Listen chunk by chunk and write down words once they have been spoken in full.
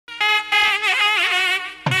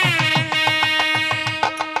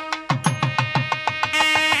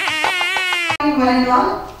all.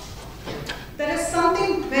 There is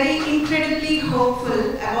something very incredibly hopeful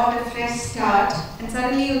about a fresh start, and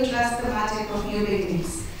suddenly you trust the magic of new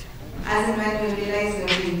beginnings, as and when you realize your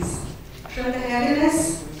dreams. From the heaviness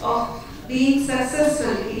of being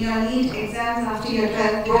successful in your NEET exams after your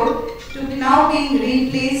 12th board to now being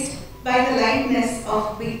replaced by the lightness of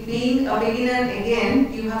being a beginner again,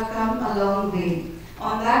 you have come a long way.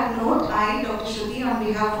 On that note, I, Dr. Shruti, on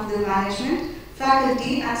behalf of the management,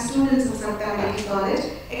 faculty and students of Sarita Medical College,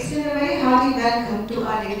 extend a very hearty welcome to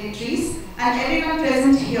our dignitaries and everyone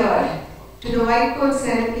present here to the white coat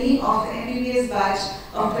ceremony of the Mbbs batch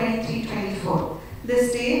of 23-24. This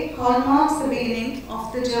day hallmarks the beginning of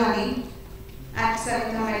the journey at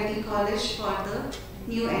Sarita Medical College for the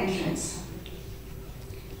new entrants.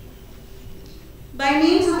 By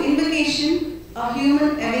means of invocation, a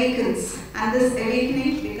human awakens, and this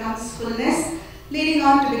awakening becomes fullness, leading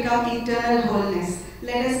on to become eternal wholeness.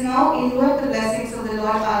 Let us now invoke the blessings of the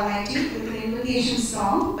Lord Almighty with an invocation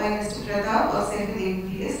song by Mr. Pratap or second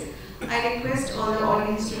Mbbs. I request all the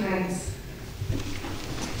audience to rise.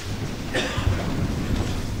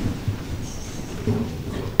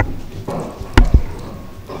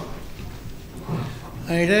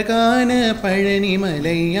 அழகான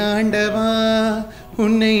பழனிமலை ஆண்டவா,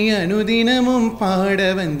 உன்னை அனுதினமும் பாட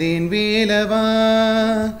வந்தேன் வேலவா.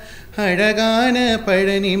 அழகான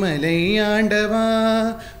பழனிமலை ஆண்டவா,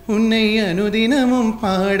 உன்னை அனுதினமும்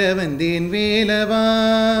பாட வந்தேன் வேலவா.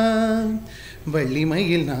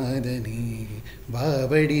 வள்ளிமயில் நாதனே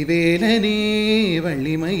வாவடி வேலனே,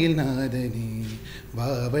 வள்ளிமயில் நாதனே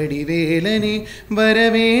வாவடி வேலனே,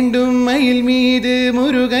 வரவேண்டும் மயில் மீது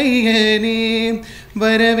முருகையனே,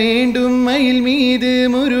 வரவேண்டும் மயில் மீது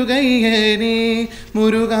முருகையனே.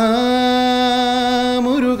 முருகா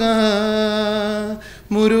முருகா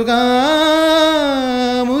முருகா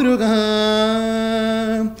முருகா.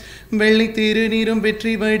 வெள்ளை திருநீரும்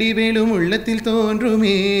வெற்றி வடிவேலும் உள்ளத்தில்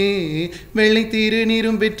தோன்றுமே, வெள்ளை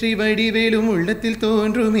திருநீரும் வெற்றி வடிவேலும் உள்ளத்தில்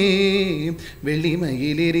தோன்றுமே. வெள்ளி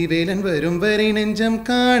மயிலேறி வேலன் வரும் வரை நெஞ்சம்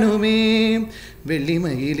காணுமே, வெள்ளி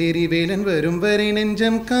மயிலேறி வேலன் வரும் வரை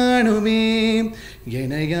நெஞ்சம் காணுமே.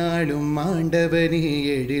 எனையாளும் ஆண்டவனே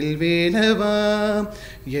எழில் வேலவா,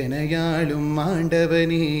 எனையாளும்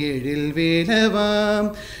ஆண்டவனே எழில் வேலவா.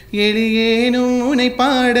 எளியேனும் உனை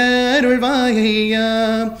பாட அருள்வாயையா,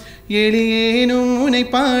 எளியேனும் உனை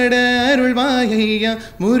பாட அருள்வாயையா.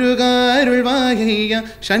 முருகா அருள்வாயையா,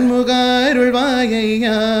 சண்முகா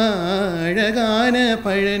அருள்வாயையா. அழகான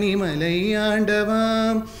பழனிமலை ஆண்டவா,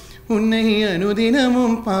 உன்னை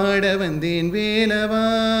அனுதினமும் பாட வந்தேன் வேலவா.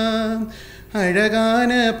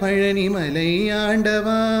 அழகான பழனிமலை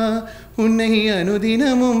ஆண்டவா, உன்னை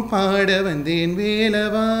அனுதினமும் பாட வந்தேன்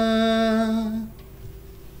வேலவா.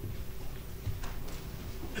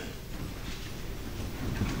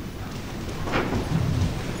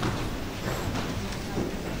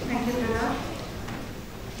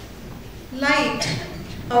 Light,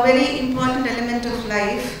 a very important element of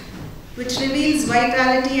life, which reveals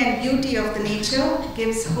vitality and beauty of the nature,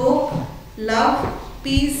 gives hope, love,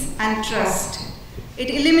 peace and trust. It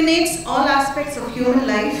illuminates all aspects of human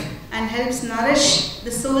life and helps nourish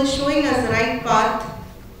the soul, showing us the right path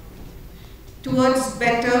towards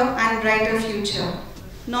better and brighter future.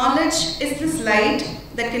 Knowledge is this light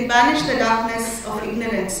that can banish the darkness of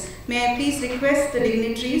ignorance. May I please request the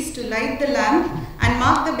dignitaries to light the lamp and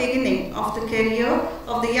mark the beginning of the career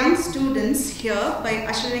of the young students here by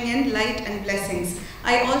ushering in light and blessings.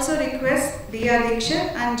 I also request Diya Dikshit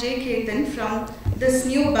and J. Ketan from this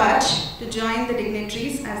new batch to join the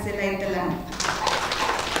dignitaries as they light the lamp.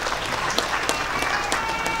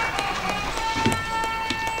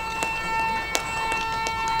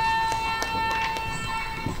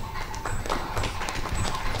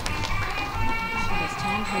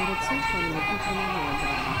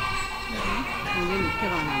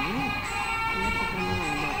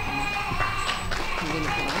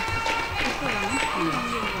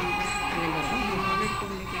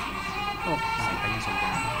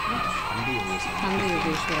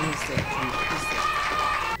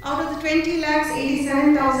 Out of the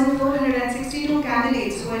 20,87,462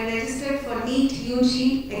 candidates who are registered for NEET UG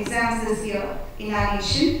exams this year in our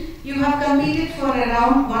nation, you have competed for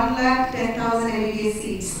around 1,10,000 Mbbs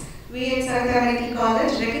seats. We at Sarita Medical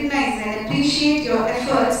College recognize and appreciate your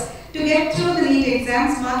efforts to get through the NEET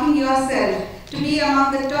exams, marking yourself to be among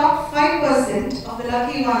the top 5% of the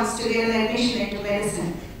lucky ones to get an admission into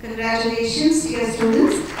medicine. Congratulations, dear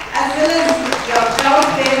students, as well as your proud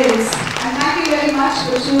parents, and thank you very much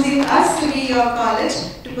for choosing us to be your college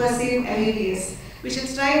to pursue Mbbs. We should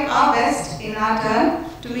strive our best in our turn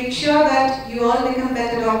to make sure that you all become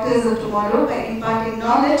better doctors of tomorrow by imparting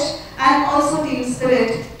knowledge and also team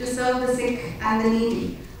spirit to serve the sick and the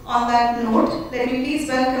needy. On that note, let me please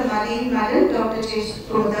welcome our Dean Madam, Dr. Chesh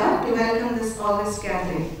to welcome this August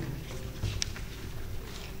gathering.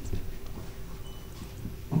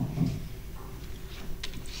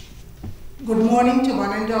 Good morning to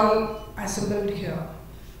one and all assembled here.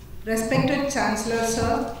 Respected Chancellor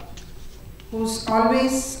Sir, who's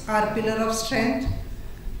always our pillar of strength,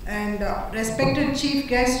 and respected Chief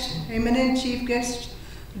Guest, eminent Chief Guest,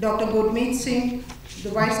 Dr. Gurmeet Singh, the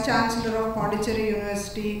Vice Chancellor of Pondicherry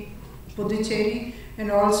University, Puducherry, and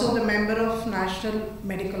also the member of National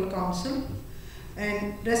Medical Council,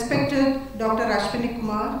 and respected Dr. Ashwini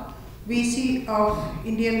Kumar, VC of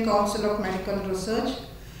Indian Council of Medical Research,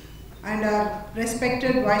 and our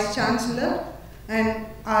respected Vice Chancellor and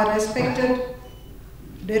our respected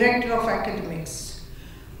Director of Academics.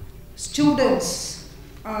 Students,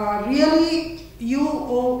 really you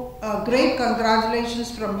owe a great congratulations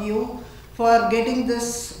from you for getting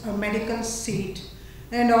this medical seat,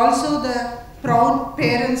 and also the proud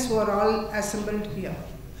parents who are all assembled here.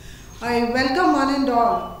 I welcome one and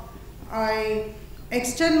all. I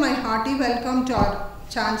extend my hearty welcome to our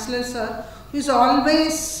Chancellor Sir, who is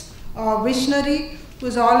always visionary, who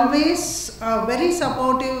is always very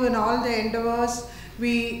supportive in all the endeavors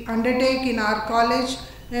we undertake in our college,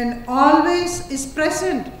 and always is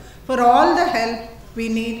present for all the help we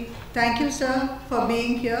need. Thank you, sir, for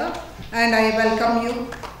being here, and I welcome you.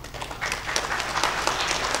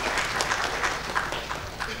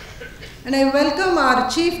 And I welcome our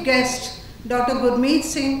chief guest, Dr. Gurmeet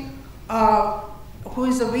Singh, who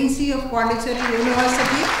is the VC of Pondicherry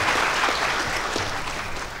University.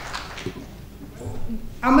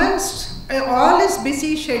 Amongst all his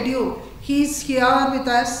busy schedule, he is here with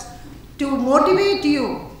us to motivate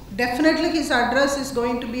you. Definitely his address is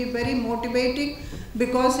going to be very motivating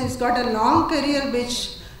because he's got a long career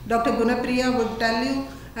which Dr. Gunapriya would tell you,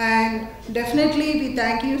 and definitely we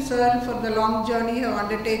thank you, sir, for the long journey you have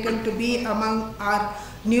undertaken to be among our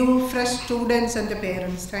new fresh students and the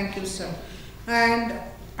parents. Thank you, sir. And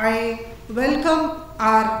I welcome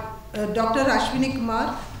our Dr. Ashwini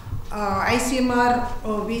Kumar, ICMR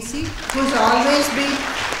VC, who's always been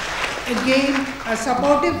again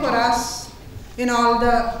supportive for us in all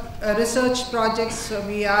the research projects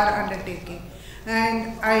we are undertaking.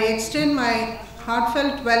 And I extend my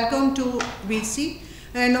heartfelt welcome to VC,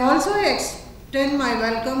 and also I extend my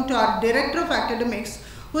welcome to our Director of Academics,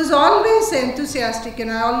 who is always enthusiastic, and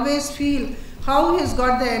I always feel how he's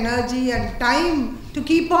got the energy and time to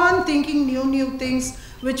keep on thinking new things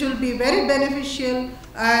which will be very beneficial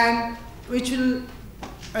and which will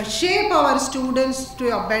shape our students to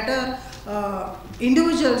a better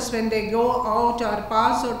individuals when they go out or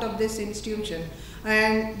pass out of this institution.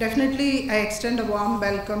 And definitely I extend a warm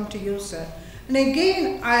welcome to you, sir. And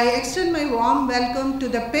again, I extend my warm welcome to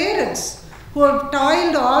the parents who have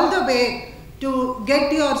toiled all the way to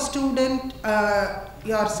get your student,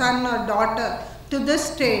 your son or daughter to this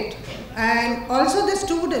state, and also the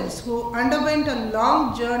students who underwent a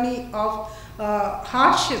long journey of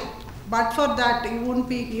hardship, but for that you wouldn't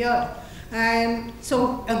be here. And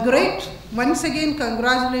so a great, once again,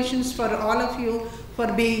 congratulations for all of you for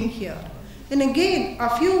being here. And again,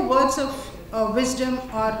 a few words of wisdom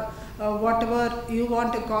or whatever you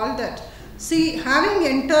want to call that. See, having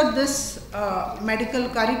entered this medical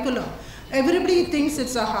curriculum, everybody thinks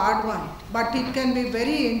it's a hard one, but it can be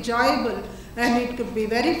very enjoyable and it could be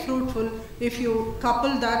very fruitful if you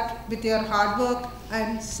couple that with your hard work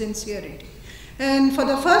and sincerity. And for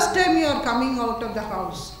the first time you are coming out of the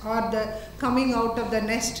house or coming out of the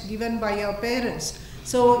nest given by your parents.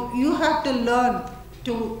 So you have to learn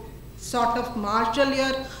to sort of marshal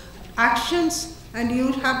your actions, and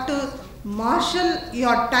you have to marshal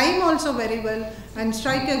your time also very well and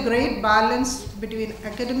strike a great balance between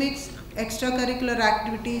academics, extracurricular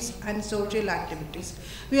activities and social activities.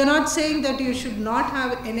 We are not saying that you should not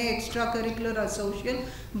have any extracurricular or social,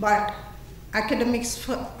 but academics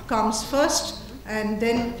comes first, and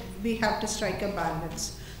then we have to strike a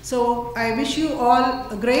balance. So I wish you all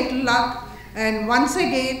great luck, and once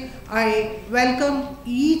again I welcome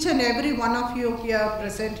each and every one of you here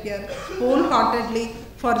present here wholeheartedly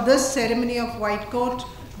for this ceremony of white coat,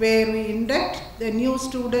 where we induct the new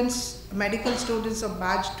students, medical students of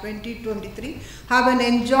batch 2023. Have an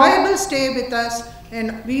enjoyable stay with us,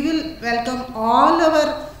 and we will welcome all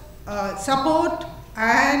our support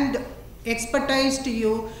and expertise to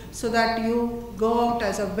you so that you go out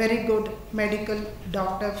as a very good medical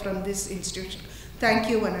doctor from this institution. Thank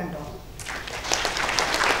you, one and all.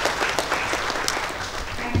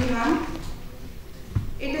 Thank you, ma'am.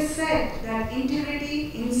 It is said that that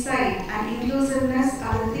integrity, insight, and inclusiveness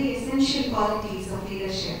are the three essential qualities of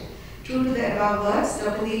leadership. True to the above words,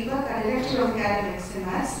 Dr. Deepak, our Director of Academics,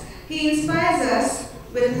 Mbbs, he inspires us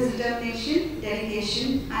with his determination,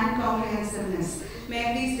 dedication, and comprehensiveness. May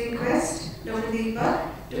I please request Dr.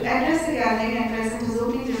 Deepak to address the gathering and present his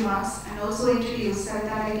opening remarks and also introduce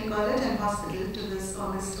Savita Medical College and Hospital to this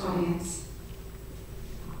august audience.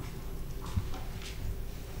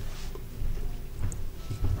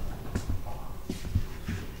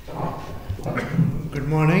 Good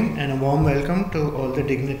morning and a warm welcome to all the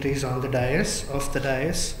dignitaries on the dais,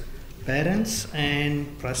 parents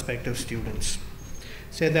and prospective students.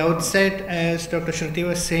 So at the outset, as Dr. Shruti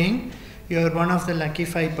was saying, you are one of the lucky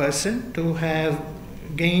 5% to have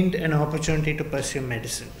gained an opportunity to pursue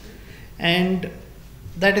medicine. And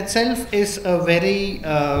that itself is a very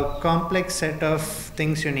complex set of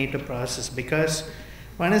things you need to process, because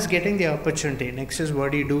one is getting the opportunity, next is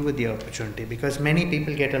what do you do with the opportunity, because many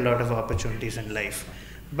people get a lot of opportunities in life.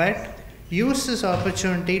 But use this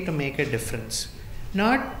opportunity to make a difference,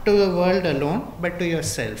 not to the world alone, but to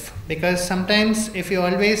yourself. Because sometimes if you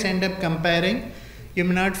always end up comparing, you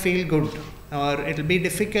may not feel good, or it'll be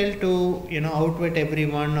difficult to outwit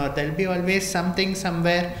everyone, or there'll be always something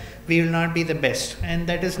somewhere we will not be the best. And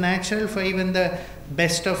that is natural for even the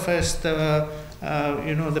best of us, the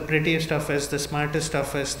prettiest of us, the smartest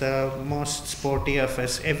of us, the most sporty of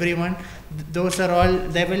us, everyone. Those are all,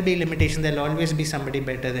 there will be limitations. There'll always be somebody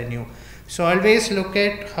better than you. So always look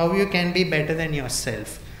at how you can be better than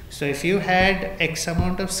yourself. So if you had X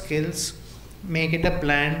amount of skills, make it a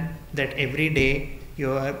plan that every day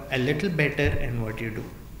you are a little better in what you do.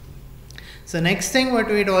 So next thing what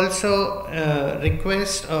we'd also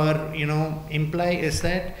request or imply is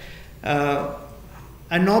that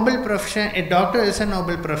a noble profession, a doctor is a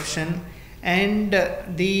noble profession, and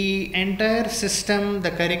the entire system,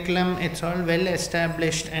 the curriculum, it's all well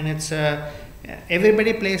established, and it's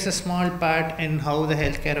everybody plays a small part in how the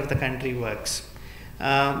healthcare of the country works.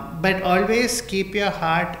 But always keep your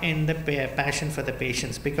heart in the passion for the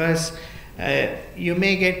patients, because you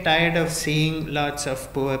may get tired of seeing lots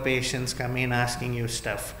of poor patients come in asking you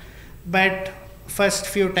stuff. But first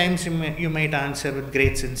few times you might answer with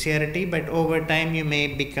great sincerity, but over time you may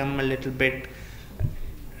become a little bit,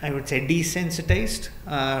 I would say, desensitized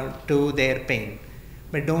to their pain.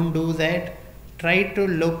 But don't do that. Try to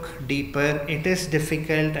look deeper. It is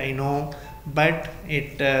difficult, I know, but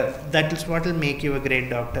that is what will make you a great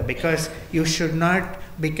doctor, because you should not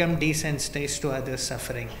become desensitized to others'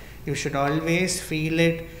 suffering. You should always feel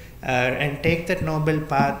it and take that noble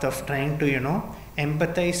path of trying to,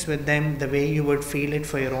 empathize with them the way you would feel it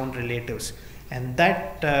for your own relatives. And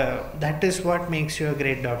that is what makes you a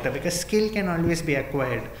great doctor, because skill can always be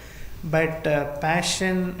acquired, but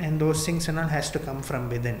passion and those things and all has to come from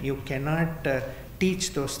within. You cannot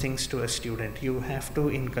teach those things to a student. You have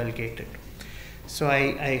to inculcate it. So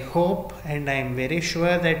I hope and I am very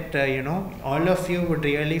sure that all of you would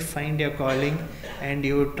really find your calling, and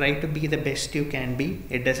you would try to be the best you can be.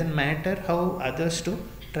 It doesn't matter how others do.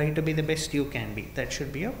 Try to be the best you can be. That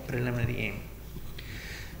should be your preliminary aim.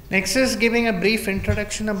 Next is giving a brief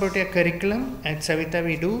introduction about your curriculum. At Savita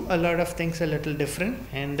we do a lot of things a little different,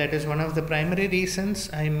 and that is one of the primary reasons.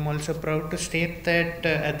 I'm also proud to state that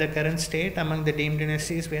at the current state, among the deemed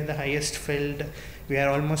universities, we are the highest filled. We are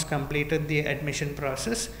almost completed the admission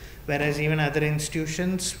process, whereas even other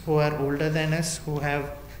institutions who are older than us, who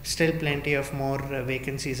have still plenty of more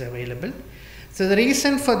vacancies available. So the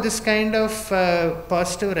reason for this kind of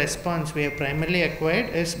positive response we have primarily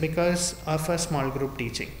acquired is because of a small group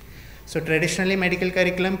teaching. So traditionally medical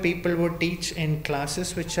curriculum, people would teach in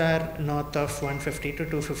classes which are north of 150 to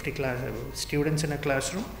 250 students in a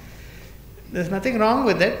classroom. There's nothing wrong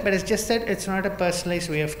with it, but it's just that it's not a personalized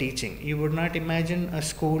way of teaching. You would not imagine a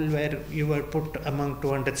school where you were put among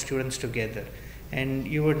 200 students together, and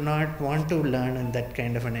you would not want to learn in that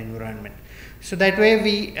kind of an environment. So that way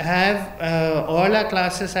we have all our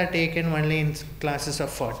classes are taken only in classes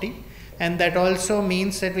of 40, and that also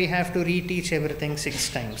means that we have to reteach everything 6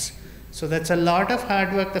 times. So that's a lot of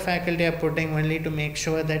hard work the faculty are putting only to make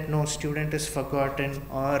sure that no student is forgotten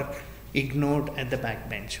or ignored at the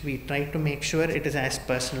backbench. We try to make sure it is as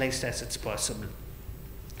personalized as it's possible.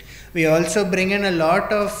 We also bring in a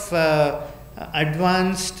lot of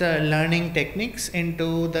advanced learning techniques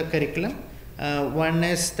into the curriculum. One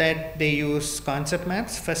is that they use concept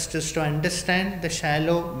maps. First is to understand the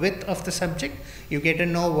shallow width of the subject. You get to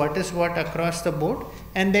know what is what across the board,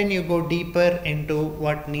 and then you go deeper into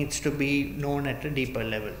what needs to be known at a deeper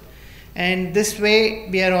level. And this way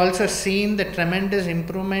we are also seeing the tremendous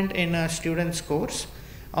improvement in our student scores.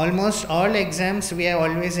 Almost all exams, we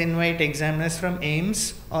always invite examiners from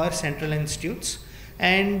Mbbs or central institutes.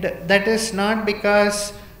 And that is not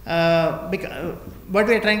because what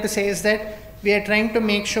we are trying to say is that we are trying to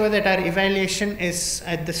make sure that our evaluation is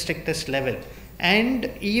at the strictest level. And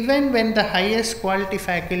even when the highest quality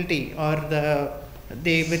faculty or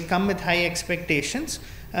they will come with high expectations,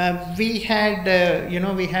 we had,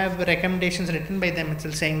 we have recommendations written by them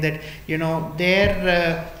itself saying that,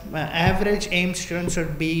 their average AIM students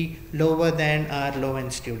should be lower than our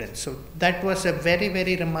low-end students. So that was a very,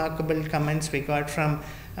 very remarkable comments we got from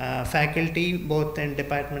faculty, both in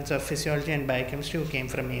departments of physiology and biochemistry, who came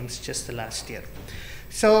from Mbbs just the last year.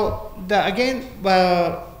 So that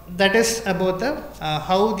is about the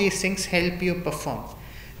how these things help you perform.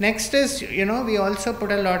 Next is, we also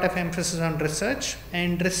put a lot of emphasis on research,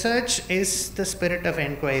 and research is the spirit of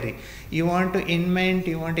inquiry. You want to invent,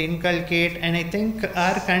 you want to inculcate, and I think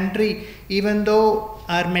our country, even though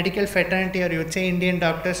our medical fraternity, or you would say Indian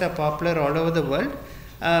doctors, are popular all over the world,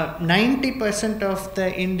 90% of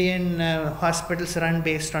the Indian hospitals run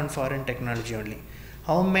based on foreign technology only.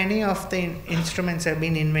 How many of the instruments have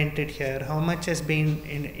been invented here? How much has been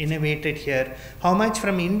innovated here? How much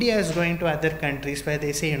from India is going to other countries where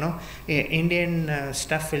they say, Indian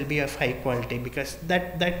stuff will be of high quality, because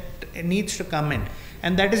that needs to come in.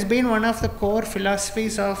 And that has been one of the core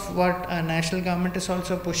philosophies of what our national government is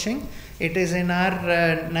also pushing. It is in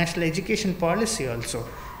our national education policy also,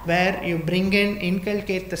 where you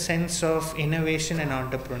inculcate the sense of innovation and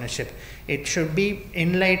entrepreneurship. It should be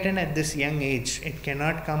enlightened at this young age. It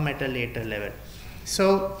cannot come at a later level.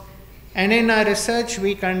 So, and in our research,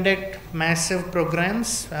 we conduct massive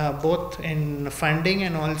programs, both in funding,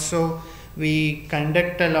 and also we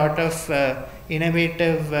conduct a lot of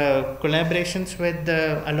innovative collaborations with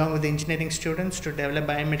along with the engineering students to develop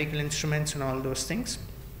biomedical instruments and all those things.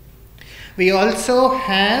 We also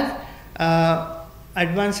have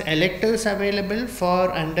advanced electives available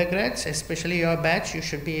for undergrads, especially your batch. You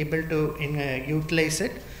should be able to utilize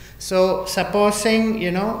it. So supposing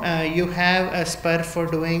you have a spur for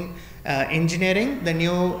doing engineering, the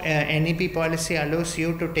new NEP policy allows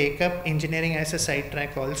you to take up engineering as a side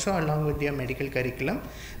track also along with your medical curriculum.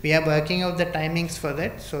 We are working out the timings for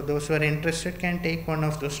that, so those who are interested can take one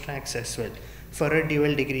of those tracks as well for a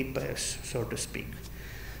dual degree pass, so to speak.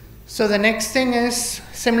 So the next thing is,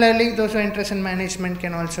 similarly, those who are interested in management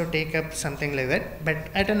can also take up something like that, but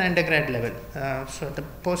at an undergrad level. So at the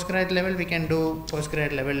postgrad level, we can do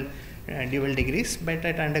postgrad level dual degrees, but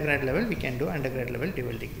at undergrad level, we can do undergrad level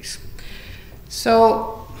dual degrees.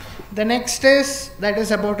 So the next is, that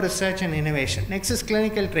is about research and innovation. Next is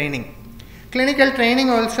clinical training. Clinical training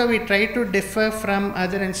also, we try to differ from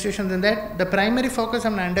other institutions in that the primary focus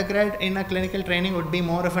on undergrad in a clinical training would be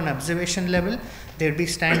more of an observation level. They would be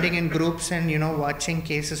standing in groups and watching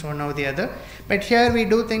cases one or the other. But here we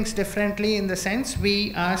do things differently in the sense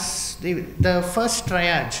we ask the first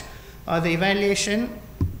triage or the evaluation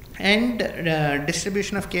and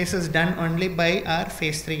distribution of cases done only by our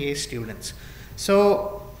phase 3A students.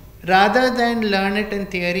 So rather than learn it in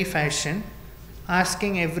theory fashion,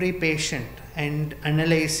 asking every patient and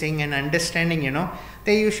analyzing and understanding,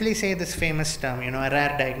 they usually say this famous term, a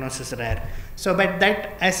rare diagnosis rare. So, but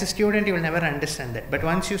that as a student, you will never understand that. But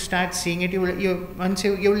once you start seeing it, you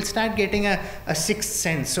will start getting a sixth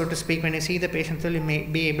sense, so to speak. When you see the patient, you may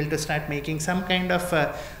be able to start making some kind of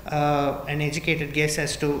an educated guess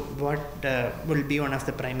as to what will be one of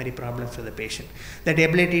the primary problems for the patient. That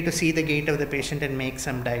ability to see the gait of the patient and make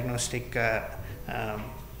some diagnostic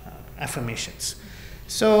affirmations.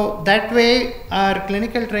 So that way our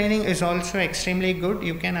clinical training is also extremely good.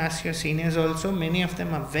 You can ask your seniors also. Many of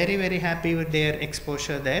them are very, very happy with their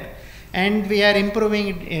exposure there. And we are improving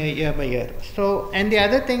it year by year. So, and the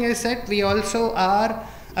other thing is that we also are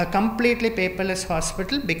a completely paperless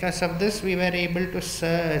hospital. Because of this, we were able to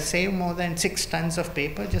save more than 6 tons of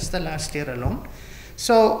paper just the last year alone.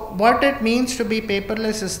 So what it means to be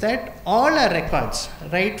paperless is that all our records,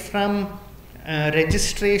 right from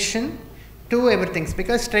registration to everything,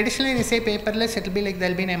 because traditionally when you say paperless, it will be like there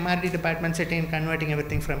will be an MRD department sitting and converting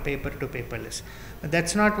everything from paper to paperless. But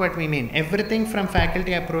that's not what we mean. Everything from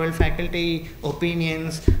faculty approval, faculty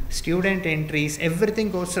opinions, student entries,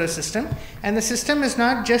 everything goes through a system. And the system is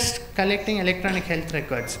not just collecting electronic health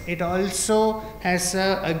records. It also has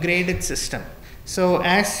a graded system. So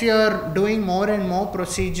as you're doing more and more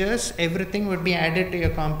procedures, everything would be added to your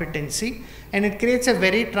competency, and it creates a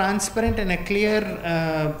very transparent and a clear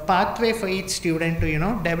pathway for each student to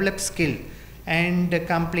develop skill and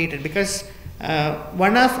complete it. Because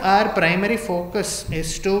one of our primary focus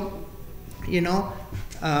is to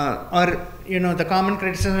Or, the common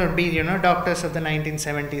criticism would be, doctors of the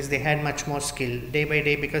 1970s, they had much more skill day by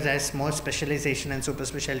day, because as more specialization and super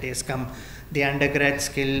specialty has come, the undergrad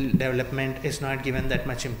skill development is not given that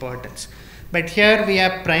much importance. But here we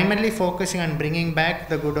are primarily focusing on bringing back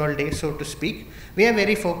the good old days, so to speak. We are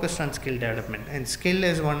very focused on skill development, and skill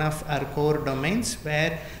is one of our core domains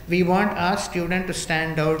where we want our student to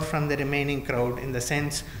stand out from the remaining crowd, in the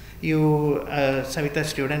sense you, Savita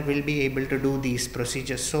student, will be able to do these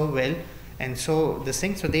procedures so well, and so this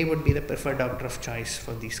thing, so they would be the preferred doctor of choice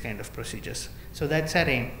for these kind of procedures. So that's our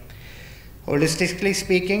aim. Holistically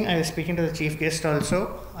speaking, I was speaking to the chief guest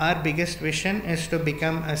also, our biggest vision is to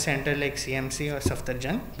become a center like CMC or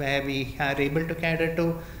Safdarjung, where we are able to cater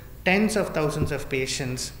to tens of thousands of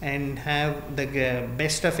patients and have the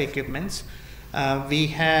best of equipments. We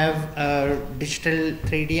have a digital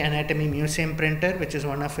 3D anatomy museum printer, which is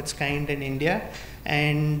one of its kind in India,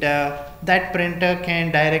 and that printer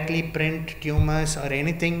can directly print tumors or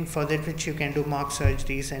anything, for that which you can do mock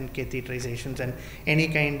surgeries and catheterizations and any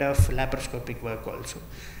kind of laparoscopic work also.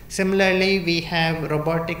 Similarly, we have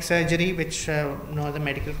robotic surgery, which the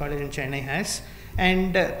medical college in Chennai has,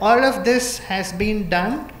 and all of this has been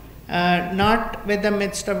done not with the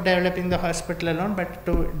midst of developing the hospital alone, but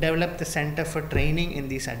to develop the center for training in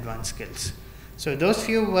these advanced skills. So those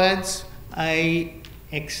few words I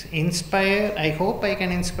inspire, I hope I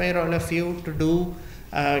can inspire all of you to do,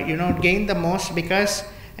 gain the most, because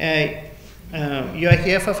you are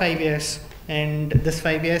here for 5 years, and this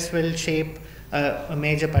 5 years will shape a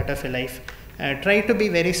major part of your life. Try to be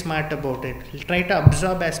very smart about it. Try to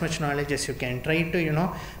absorb as much knowledge as you can. Try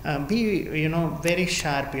to, be, very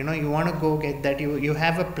sharp. You want to go get that. You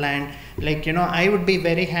have a plan. Like, I would be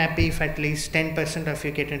very happy if at least 10% of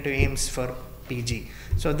you get into AIIMS for PG.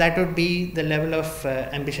 So that would be the level of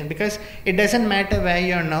ambition, because it doesn't matter where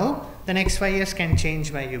you are now. The next 5 years can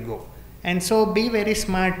change where you go. And so be very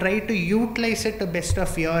smart. Try to utilize it to best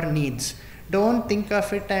of your needs. Don't think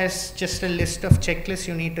of it as just a list of checklists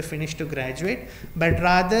you need to finish to graduate, but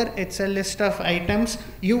rather it's a list of items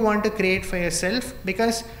you want to create for yourself,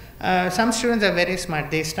 because some students are very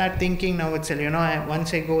smart. They start thinking now itself,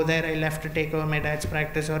 once I go there, I'll have to take over my dad's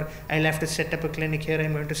practice, or I'll have to set up a clinic here,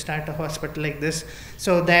 I'm going to start a hospital like this.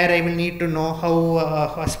 So there I will need to know how a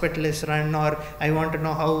hospital is run, or I want to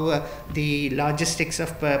know how the logistics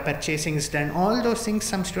of purchasing is done. All those things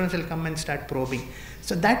some students will come and start probing.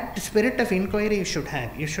 So that spirit of inquiry you should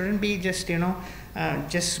have. You shouldn't be just,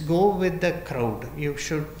 just go with the crowd. You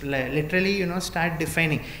should literally, start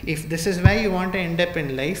defining. If this is where you want to end up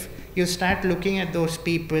in life, you start looking at those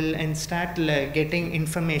people and start getting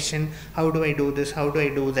information. How do I do this? How do I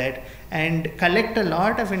do that? And collect a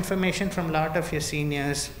lot of information from a lot of your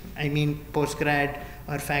seniors, postgrad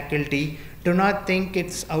or faculty. Do not think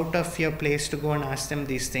it's out of your place to go and ask them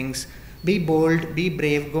these things. Be bold, be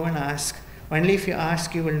brave, go and ask. Only if you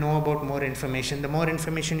ask, you will know about more information. The more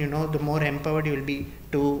information you know, the more empowered you will be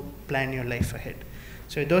to plan your life ahead.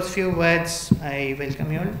 So with those few words, I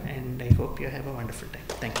welcome you all, and I hope you have a wonderful time.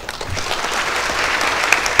 Thank you.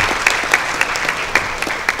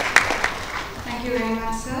 Thank you very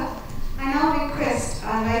much, sir. I now request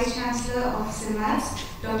our Vice Chancellor of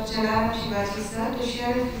Mbbs, Dr. Jalaram Shivaji, sir, to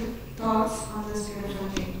share a few thoughts on this beautiful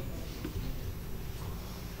day.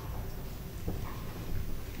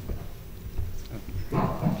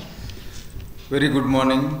 Very good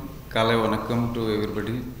morning, Kale Vanakkam to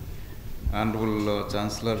everybody. Honorable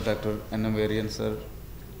Chancellor Dr. N.M. Varian sir,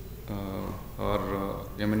 our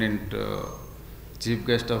eminent chief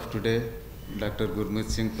guest of today, Dr. Gurmeet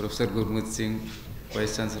Singh, Professor Gurmeet Singh,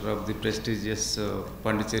 Vice Chancellor of the prestigious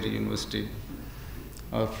Pondicherry University,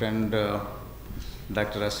 our friend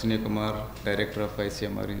Dr. Ashwini Kumar, Director of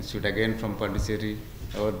ICMR Institute, again from Pondicherry,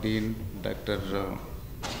 our Dean, Dr.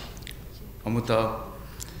 Amita,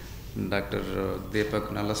 Dr.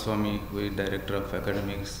 Deepak Nalaswamy, who is Director of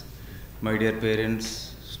Academics, my dear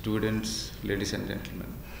parents, students, ladies and gentlemen.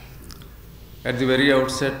 At the very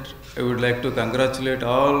outset, I would like to congratulate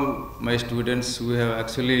all my students who have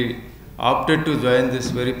actually opted to join this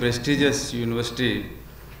very prestigious university,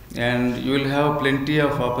 and you will have plenty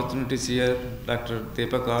of opportunities here. Dr.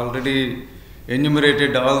 Deepak already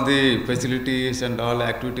enumerated all the facilities and all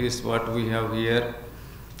activities what we have here.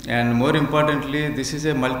 And more importantly, this is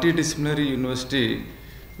a multidisciplinary university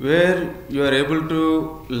where you are able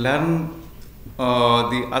to learn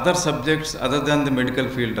the other subjects other than the medical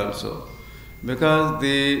field also. Because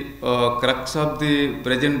the crux of the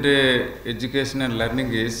present day education and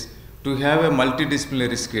learning is to have a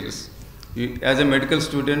multidisciplinary skills. As a medical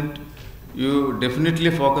student, you definitely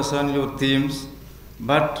focus on your themes,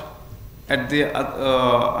 but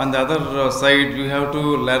on the other side, you have to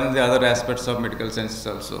learn the other aspects of medical sciences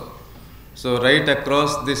also. So right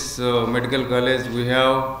across this medical college, we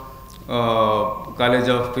have College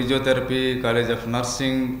of Physiotherapy, College of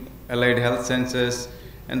Nursing, Allied Health Sciences,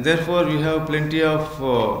 and therefore you have plenty of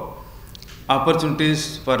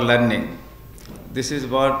opportunities for learning. This is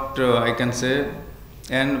what I can say.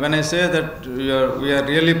 And when I say that we are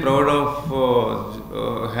really proud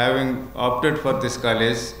of having opted for this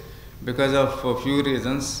college because of a few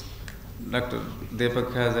reasons. Dr.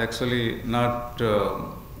 Deepak has actually not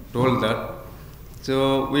told that.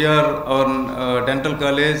 So we are, our dental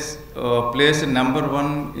college placed number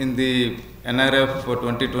 1 in the NRF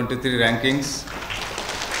 2023 rankings.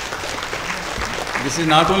 This is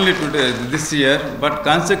not only today, this year, but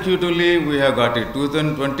consecutively we have got it.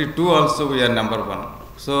 2022 also we are number 1.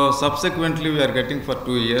 So subsequently we are getting for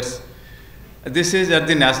 2 years. This is at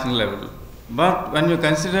the national level. But when you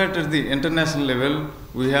consider it at the international level,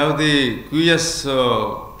 we have the QS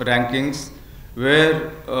rankings,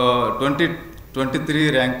 where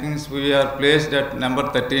 2023 rankings we are placed at number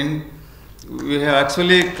 13. We have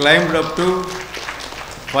actually climbed up to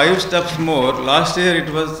 5 steps more. Last year it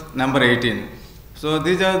was number 18. So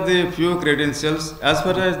these are the few credentials. As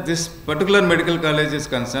far as this particular medical college is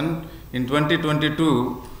concerned, in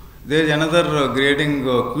 2022, there is another grading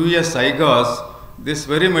QS IGOS. This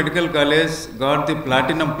very medical college got the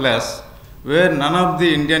Platinum Plus, where none of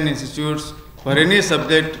the Indian institutes for any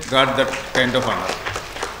subject got that kind of honor.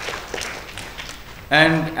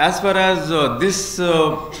 And as far as this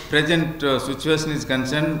present situation is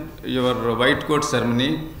concerned, your white coat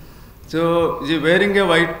ceremony. So wearing a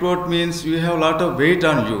white coat means you have a lot of weight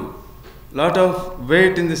on you. Lot of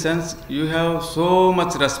weight in the sense you have so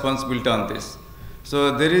much responsibility on this.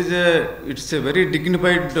 So it's a very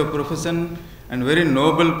dignified profession and very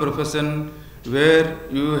noble profession, where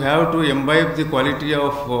you have to imbibe the quality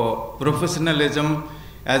of professionalism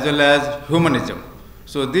as well as humanism.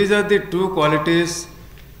 So these are the 2 qualities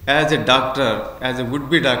as a doctor, as a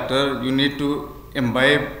would-be doctor, you need to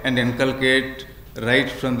imbibe and inculcate right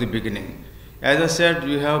from the beginning. As I said,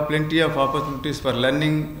 you have plenty of opportunities for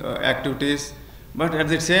learning activities, but at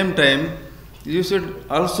the same time, you should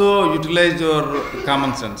also utilize your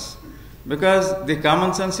common sense, because the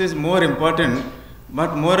common sense is more important,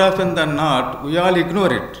 but more often than not, we all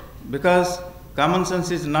ignore it, because common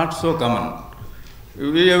sense is not so common.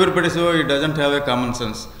 Everybody says it doesn't have a common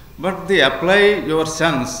sense, but the apply your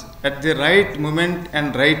sense at the right moment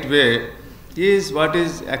and right way is what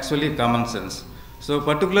is actually common sense. So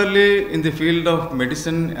particularly in the field of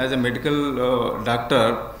medicine, as a medical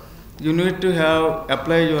doctor, you need to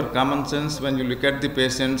apply your common sense when you look at the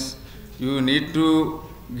patients. You need to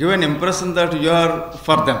give an impression that you are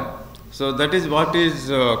for them. So that is what is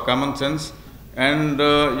common sense. And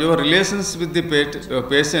your relations with the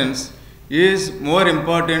patients is more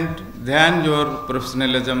important than your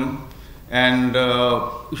professionalism and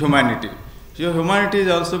humanity. So humanity is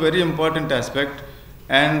also very important aspect,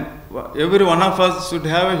 and every one of us should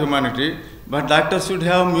have a humanity, but doctors should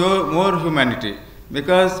have more humanity,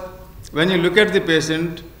 because when you look at the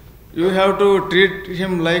patient, you have to treat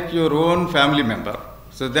him like your own family member.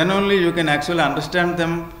 So then only you can actually understand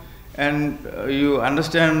them, and you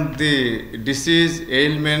understand the disease,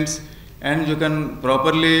 ailments, and you can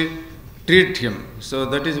properly treat him. So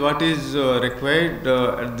that is what is required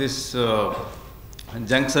at this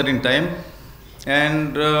juncture in time.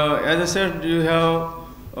 And as I said, you have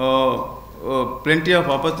plenty of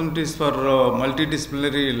opportunities for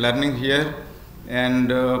multidisciplinary learning here,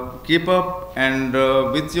 and keep up, and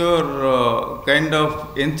with your kind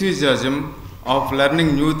of enthusiasm of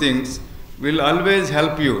learning new things will always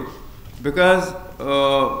help you, because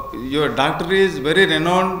your doctor is very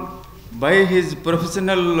renowned by his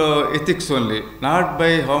professional ethics only, not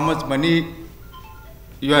by how much money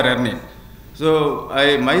you are earning. So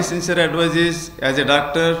my sincere advice is, as a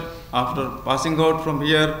doctor, after passing out from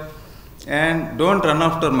here, and don't run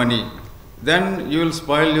after money, then you will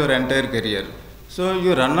spoil your entire career. So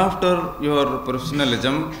you run after your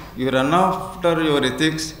professionalism, you run after your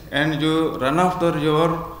ethics, and you run after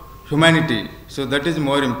your humanity. So that is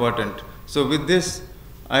more important. So with this,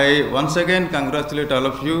 I once again congratulate all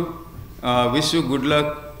of you. Wish you good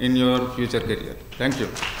luck in your future career. Thank you.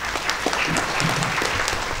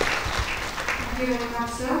 Thank you very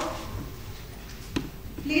much, sir.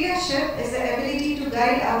 Leadership is the ability to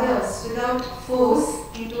guide others without force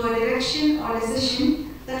into a direction or decision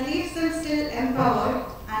that leaves them still empowered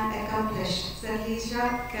and accomplished, said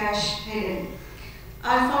Lisa Cash-Hayden.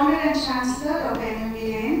 Our founder and chancellor, Dr.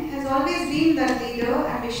 Mbbs, has always been that leader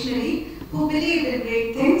and visionary who believe in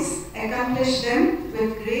great things, accomplish them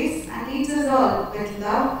with grace, and leads us all with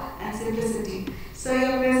love and simplicity. So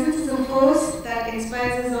your presence is a force that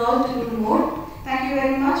inspires us all to do more. Thank you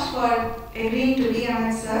very much for agreeing to be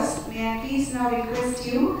amongst us. May I please now request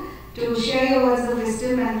you to share your words of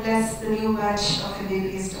wisdom and bless the new batch of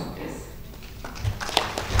Mbbs doctors.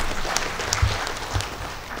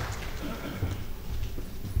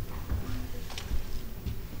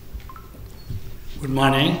 Good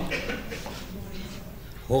morning.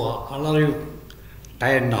 Oh, all are you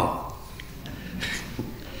tired now?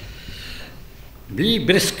 Be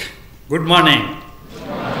brisk. Good morning.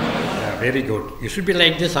 Yeah, very good. You should be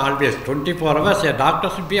like this always. 24 hours, a doctor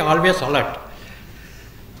should be always alert.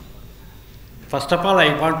 First of all,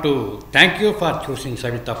 I want to thank you for choosing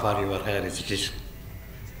Savita for your higher education.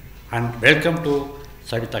 And welcome to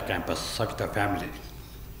Savita campus, Savita family.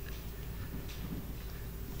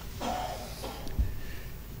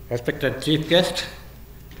 Respected Chief Guest,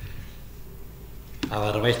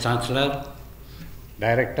 our Vice Chancellor,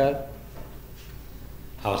 Director,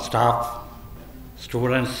 our staff,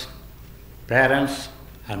 students, parents,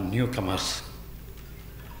 and newcomers.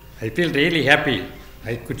 I feel really happy.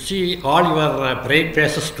 I could see all your bright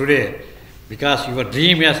faces today because your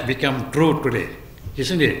dream has become true today,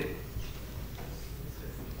 isn't it?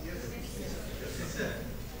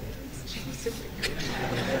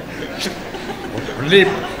 Only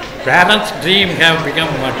parents' dream have become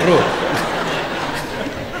true.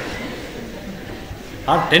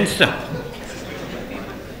 Or tension.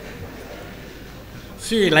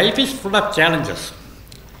 See, life is full of challenges.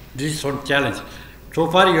 This is one challenge. So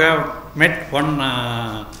far you have met one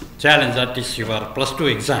challenge, that is your plus 2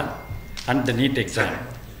 exam and the NEET exam.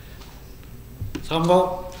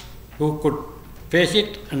 Somehow you could face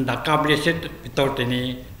it and accomplish it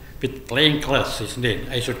with flying colors, isn't it?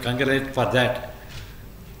 I should congratulate for that.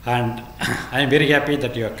 And I am very happy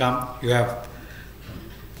that you have come. You have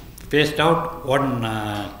faced out one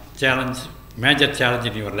challenge, major challenge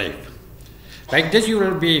in your life. Like this, you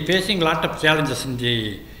will be facing a lot of challenges in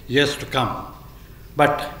the years to come.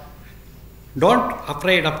 But don't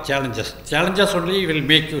afraid of challenges. Challenges only will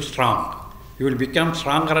make you strong. You will become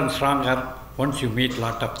stronger and stronger once you meet a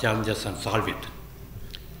lot of challenges and solve it.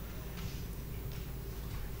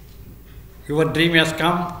 Your dream has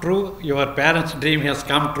come true, your parents' dream has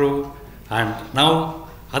come true, and now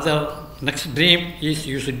next dream is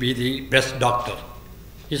you should be the best doctor,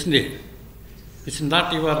 isn't it? Isn't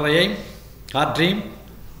that your aim or dream?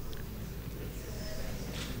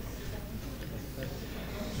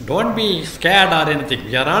 Don't be scared or anything.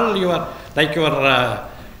 We are all like your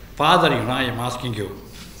father, I am asking you.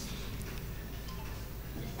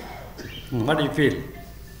 What do you feel?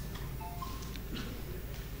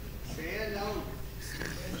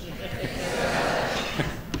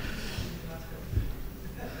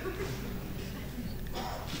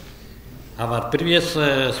 Our previous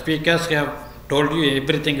speakers have told you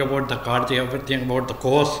everything about the college, everything about the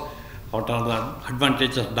course, what are the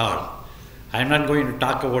advantages and all. I am not going to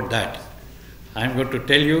talk about that. I am going to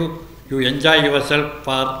tell you, you enjoy yourself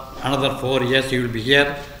for another 4 years, you will be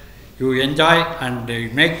here. You enjoy and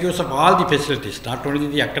make use of all the facilities, not only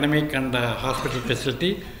the academic and hospital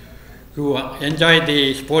facility, you enjoy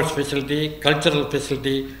the sports facility, cultural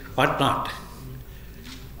facility, whatnot.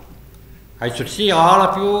 I should see all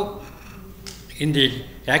of you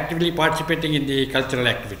actively participating in the cultural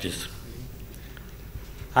activities.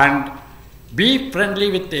 And be friendly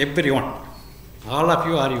with everyone. All of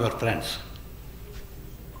you are your friends.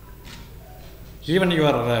 Even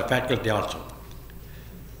your faculty also.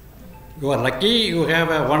 You are lucky, you have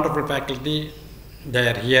a wonderful faculty, they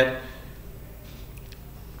are here.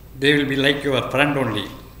 They will be like your friend only.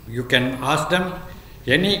 You can ask them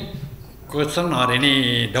any question or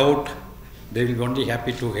any doubt, they will be only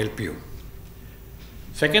happy to help you.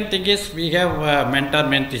 Second thing is, we have a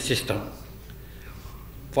mentor-mentee system.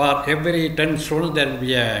 For every 10 students, there will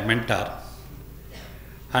be a mentor.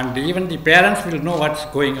 And even the parents will know what's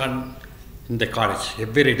going on in the college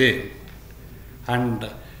every day. And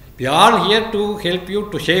we are all here to help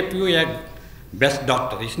you, to shape you a best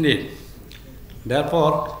doctor, isn't it?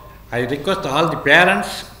 Therefore, I request all the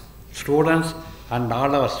parents, students, and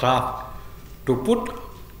all our staff to put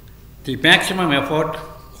the maximum effort,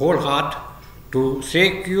 whole heart, to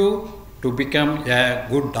shape you to become a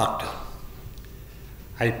good doctor.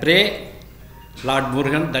 I pray, Lord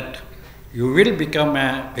Murugan, that you will become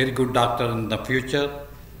a very good doctor in the future,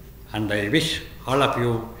 and I wish all of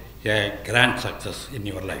you a grand success in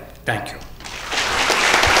your life. Thank you.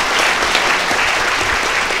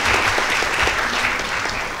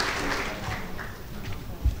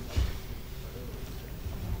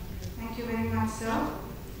 Thank you sir.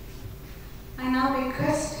 I now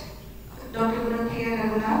request Dr. Gurupriya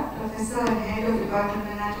Raghunath, Professor and Head of Department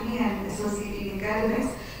of Anatomy and Associated Academics,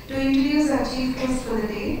 to introduce our chief guest for the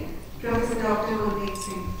day, Professor Dr. Gurmeet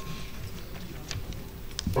Singh.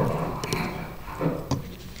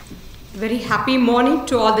 Very happy morning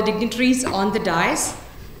to all the dignitaries on the dais,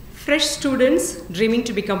 fresh students dreaming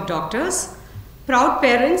to become doctors, proud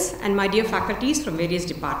parents, and my dear faculties from various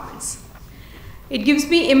departments. It gives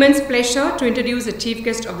me immense pleasure to introduce the chief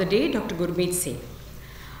guest of the day, Dr. Gurmeet Singh.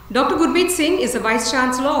 Dr. Gurmeet Singh is the Vice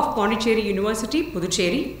Chancellor of Pondicherry University,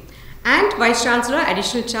 Puducherry, and Vice Chancellor,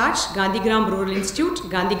 Additional Charge, Gandhigram Rural Institute,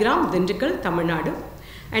 Gandhigram, Dindigul, Tamil Nadu,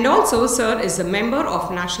 and also, sir, is a member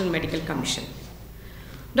of National Medical Commission.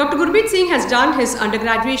 Dr. Gurmeet Singh has done his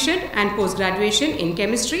undergraduation and post-graduation in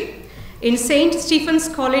chemistry in St. Stephen's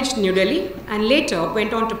College, New Delhi, and later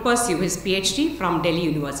went on to pursue his PhD from Delhi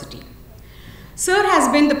University. Sir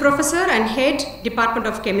has been the Professor and Head, Department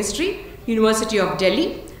of Chemistry, University of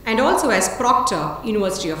Delhi, and also as Proctor,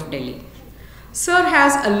 University of Delhi. Sir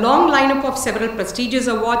has a long lineup of several prestigious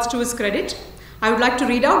awards to his credit. I would like to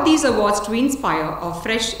read out these awards to inspire our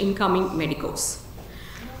fresh incoming medicos.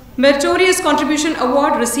 Meritorious Contribution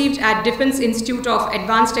Award received at Defense Institute of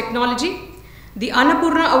Advanced Technology. The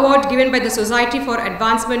Annapurna Award given by the Society for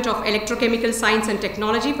Advancement of Electrochemical Science and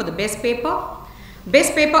Technology for the Best Paper.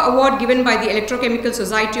 Best Paper Award given by the Electrochemical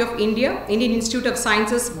Society of India, Indian Institute of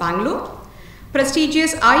Sciences, Bangalore.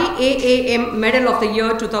 Prestigious IAAM Medal of the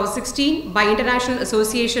Year 2016 by International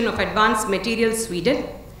Association of Advanced Materials, Sweden.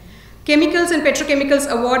 Chemicals and Petrochemicals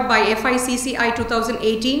Award by FICCI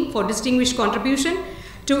 2018 for distinguished contribution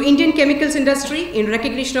to Indian chemicals industry in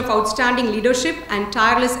recognition of outstanding leadership and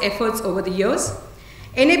tireless efforts over the years.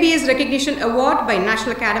 NABS Recognition Award by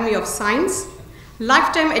National Academy of Science.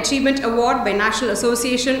 Lifetime Achievement Award by National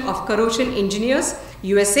Association of Corrosion Engineers,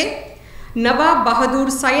 USA. Nawab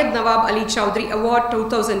Bahadur Syed Nawab Ali Chowdhury Award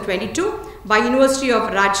 2022 by University of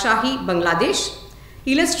Rajshahi, Bangladesh.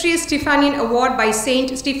 Illustrious Stephanian Award by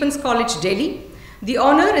St. Stephen's College, Delhi. The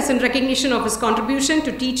honor is in recognition of his contribution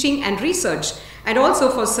to teaching and research and also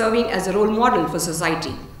for serving as a role model for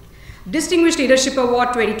society. Distinguished Leadership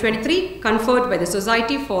Award 2023 conferred by the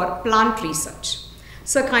Society for Plant Research.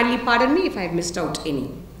 Sir, kindly pardon me if I have missed out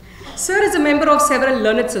any. Sir is a member of several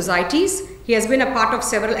learned societies. He has been a part of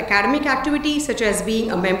several academic activities such as being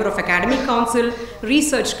a member of Academic Council,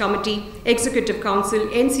 Research Committee, Executive Council,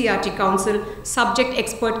 NCRT Council, Subject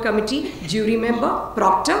Expert Committee, Jury Member,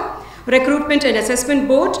 Proctor, Recruitment and Assessment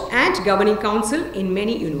Board, and Governing Council in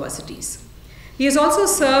many universities. He has also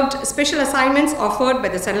served special assignments offered by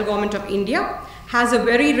the Central Government of India, has a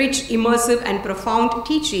very rich, immersive and profound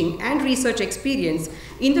teaching and research experience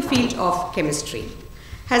in the field of chemistry.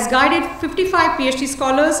 Has guided 55 PhD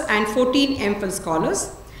scholars and 14 MPhil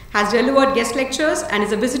scholars, has delivered guest lectures and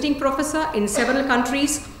is a visiting professor in several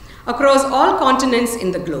countries across all continents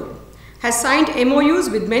in the globe, has signed MOUs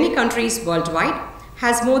with many countries worldwide,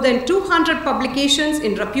 has more than 200 publications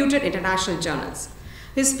in reputed international journals.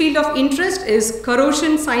 His field of interest is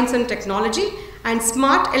corrosion science and technology and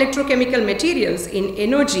smart electrochemical materials in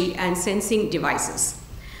energy and sensing devices.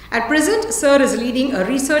 At present, Sir is leading a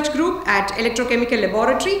research group at Electrochemical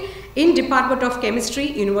Laboratory in Department of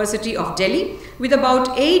Chemistry, University of Delhi, with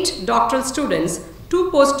about 8 doctoral students, 2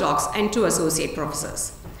 postdocs and 2 associate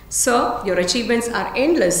professors. Sir, your achievements are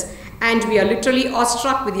endless and we are literally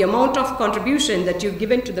awestruck with the amount of contribution that you've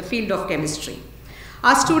given to the field of chemistry.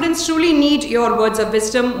 Our students truly need your words of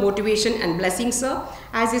wisdom, motivation and blessing, sir,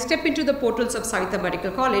 as they step into the portals of Savitha Medical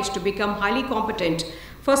College to become highly competent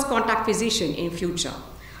first contact physician in future.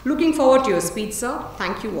 Looking forward to your speech, sir.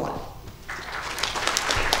 Thank you all.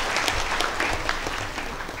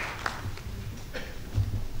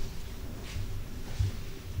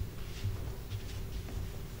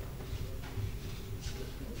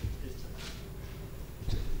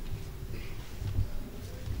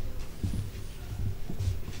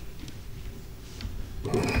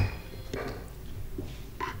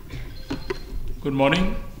 Good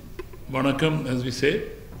morning, Vanakkam, as we say.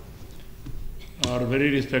 Our very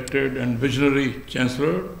respected and visionary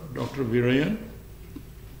Chancellor, Dr. Veerayan,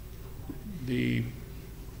 the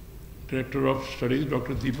Director of Studies,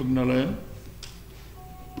 Dr. Deepak Nalayan,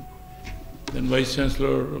 then Vice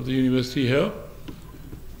Chancellor of the University here,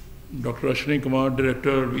 Dr. Ashwini Kumar,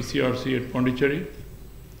 Director, VCRC at Pondicherry,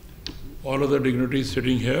 all other dignitaries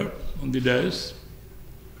sitting here on the dais,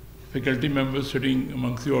 faculty members sitting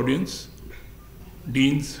amongst the audience,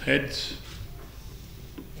 deans, heads,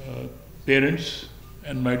 parents,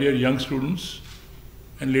 and my dear young students,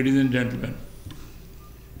 and ladies and gentlemen.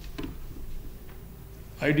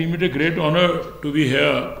 I deem it a great honor to be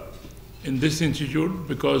here in this institute,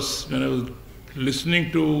 because when I was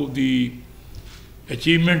listening to the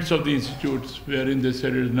achievements of the institutes, wherein they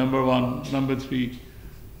said it is number 1, number 3,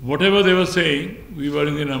 whatever they were saying, we were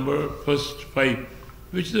in the first 5,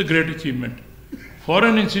 which is a great achievement. For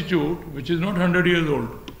an institute which is not 100 years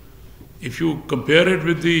old, if you compare it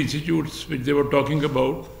with the institutes which they were talking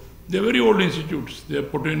about, they're very old institutes. They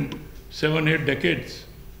have put in 7, 8 decades.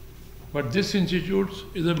 But this institute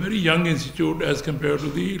is a very young institute as compared to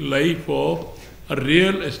the life of a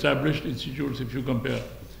real established institutes if you compare.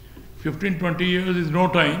 15, 20 years is no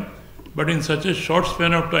time, but in such a short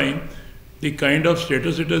span of time, the kind of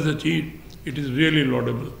status it has achieved, it is really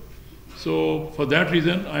laudable. So for that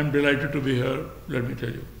reason, I am delighted to be here, let me tell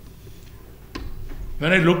you.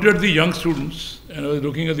 When I looked at the young students, and I was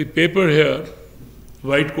looking at the paper here,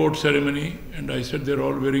 white coat ceremony, and I said they're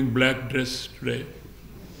all wearing black dress today.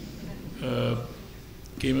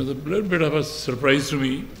 Came as a little bit of a surprise to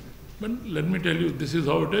me, but let me tell you, this is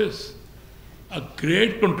how it is. A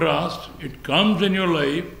great contrast, it comes in your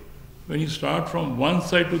life when you start from one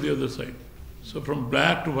side to the other side. So from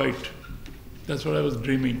black to white, that's what I was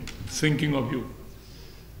dreaming, thinking of you.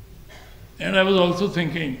 And I was also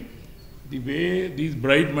thinking, the way these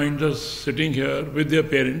bright minds are sitting here with their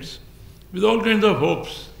parents, with all kinds of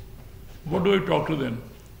hopes, what do I talk to them?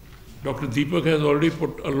 Dr. Deepak has already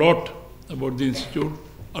put a lot about the institute,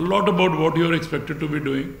 a lot about what you are expected to be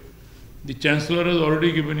doing. The Chancellor has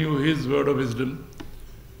already given you his word of wisdom.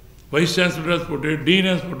 Vice Chancellor has put it, Dean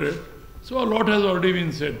has put it. So a lot has already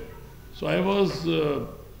been said. So I was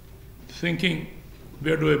thinking,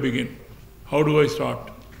 where do I begin? How do I start?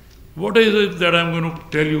 What is it that I'm going to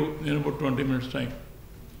tell you in about 20 minutes' time?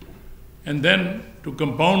 And then, to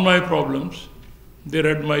compound my problems, they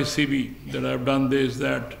read my CV, that I've done this,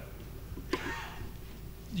 that.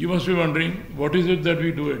 You must be wondering, what is it that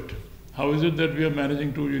we do it? How is it that we are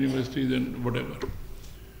managing 2 universities and whatever?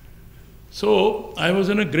 So, I was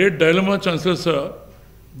in a great dilemma, Chancellor Sir,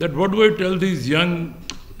 that what do I tell these young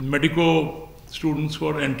medico students who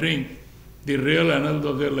are entering the real annals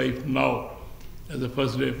of their life now, as the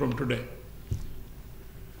first day from today?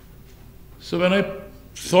 So when I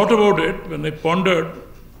thought about it, when I pondered,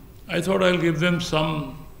 I thought I'll give them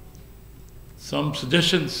some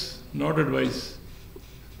suggestions, not advice.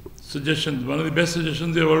 Suggestions. One of the best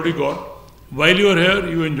suggestions they've already got. While you are here,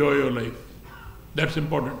 you enjoy your life. That's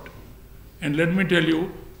important. And let me tell you,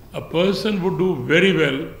 a person would do very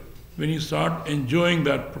well when you start enjoying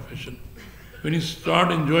that profession. When you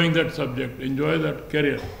start enjoying that subject, enjoy that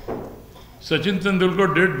career. Sachin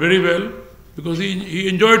Tendulkar did very well because he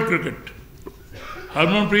enjoyed cricket.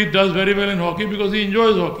 Harmanpreet does very well in hockey because he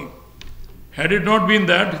enjoys hockey. Had it not been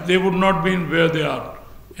that, they would not be where they are.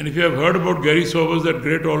 And if you have heard about Gary Sobers, that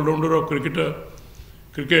great all-rounder of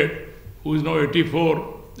cricket, who is now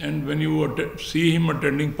 84, and when you see him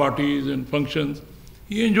attending parties and functions,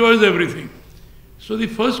 he enjoys everything. So the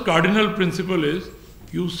first cardinal principle is,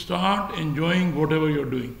 you start enjoying whatever you're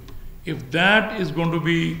doing. If that is going to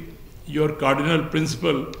be your cardinal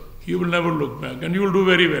principle, you will never look back, and you will do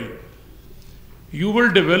very well. You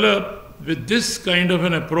will develop, with this kind of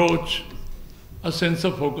an approach, a sense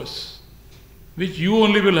of focus, which you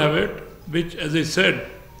only will have it, which, as I said,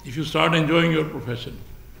 if you start enjoying your profession.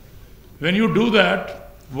 When you do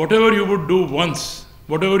that, whatever you would do once,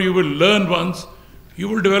 whatever you will learn once, you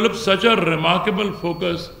will develop such a remarkable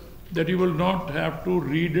focus that you will not have to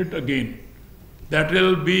read it again. That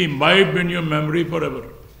will be imbibed in your memory forever.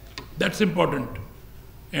 That's important.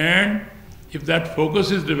 And if that focus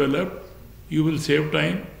is developed, you will save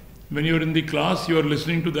time. When you are in the class, you are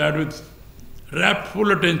listening to that with rapt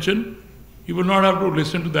full attention. You will not have to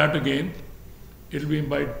listen to that again. It will be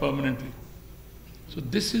imbibed permanently. So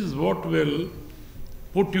this is what will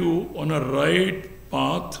put you on a right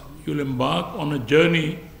path. You will embark on a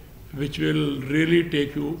journey which will really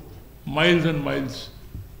take you miles and miles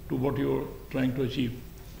to what you are trying to achieve.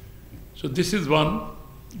 So this is one,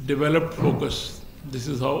 developed focus. This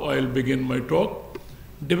is how I will begin my talk.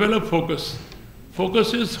 Develop focus.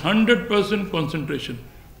 Focus is 100% concentration.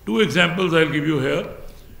 2 examples I will give you here.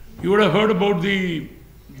 You would have heard about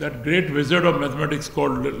that great wizard of mathematics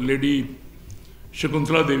called Lady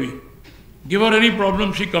Shakuntala Devi. Give her any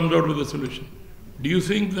problem, she comes out with a solution. Do you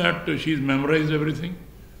think that she's memorized everything?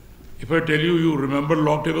 If I tell you, you remember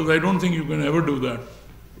log tables, I don't think you can ever do that.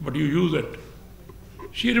 But you use it.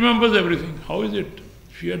 She remembers everything. How is it?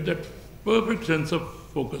 She had that perfect sense of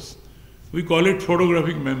focus. We call it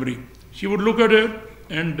photographic memory. She would look at it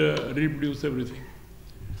and reproduce everything.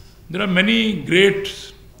 There are many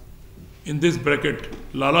greats in this bracket.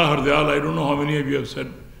 Lala Hardyal, I don't know how many of you have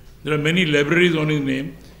said. There are many libraries on his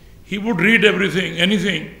name. He would read everything,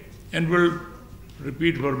 anything, and will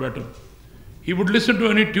repeat verbatim. He would listen to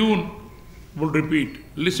any tune, would repeat.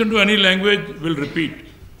 Listen to any language, will repeat.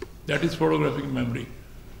 That is photographic memory.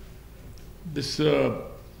 This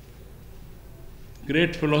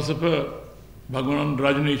great philosopher, Bhagwan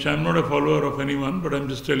Rajneesh, I am not a follower of anyone, but I am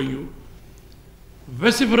just telling you,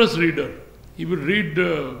 vociferous reader. He will read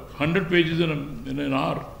 100 pages in an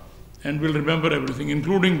hour and will remember everything,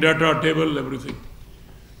 including data, table, everything.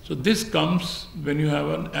 So this comes when you have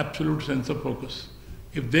an absolute sense of focus.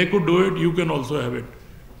 If they could do it, you can also have it.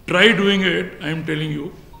 Try doing it, I am telling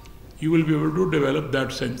you, you will be able to develop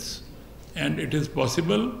that sense. And it is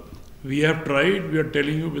possible. We have tried, we are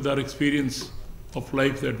telling you with our experience of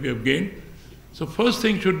life that we have gained. So first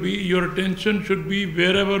thing should be, your attention should be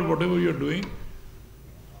wherever, whatever you are doing,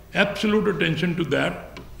 absolute attention to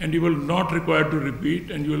that, and you will not require to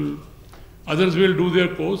repeat, and others will do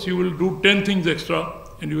their course, you will do 10 things extra,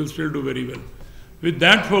 and you will still do very well. With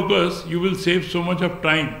that focus, you will save so much of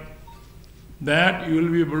time that you will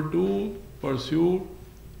be able to pursue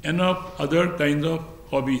enough other kinds of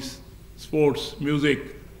hobbies, sports,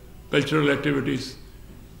 music, cultural activities.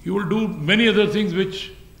 You will do many other things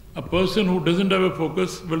which a person who doesn't have a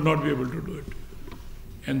focus will not be able to do it.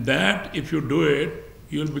 And that, if you do it,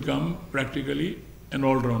 you will become practically an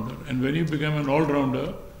all-rounder. And when you become an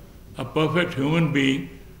all-rounder, a perfect human being,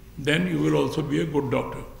 then you will also be a good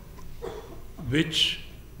doctor, which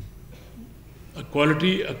a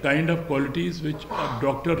kind of qualities which a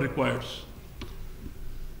doctor requires.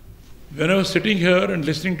 When I was sitting here and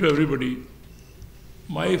listening to everybody,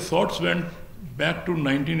 my thoughts went back to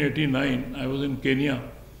 1989. I was in Kenya,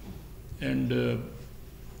 and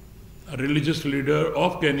a religious leader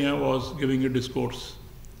of Kenya was giving a discourse.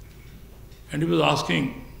 And he was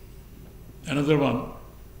asking another one,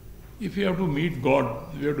 if we have to meet God,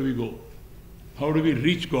 where do we go? How do we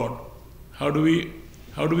reach God? How do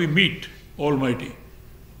we meet Almighty?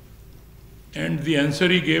 And the answer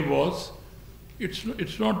he gave was,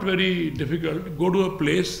 it's not very difficult. Go to a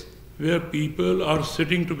place where people are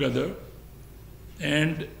sitting together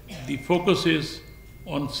and the focus is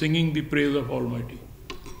on singing the praise of Almighty.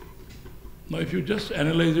 Now if you just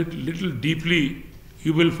analyze it a little deeply,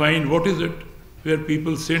 you will find what is it where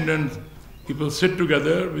people sit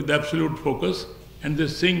together with absolute focus and they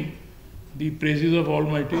sing the praises of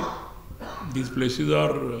Almighty. These places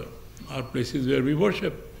are places where we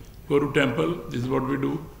worship. Go to temple, this is what we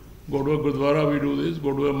do. Go to a Gurdwara, we do this.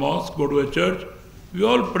 Go to a mosque, go to a church. We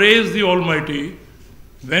all praise the Almighty.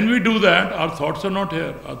 When we do that, our thoughts are not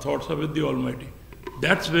here. Our thoughts are with the Almighty.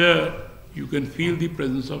 That's where you can feel the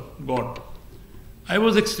presence of God. I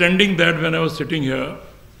was extending that when I was sitting here,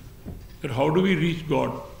 that how do we reach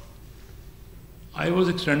God? I was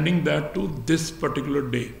extending that to this particular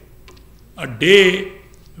day. A day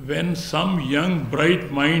when some young,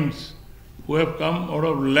 bright minds who have come out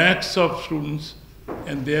of lakhs of students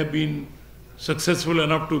and they have been successful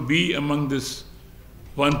enough to be among this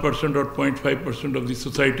 1% or 0.5% of the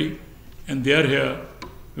society, and they are here.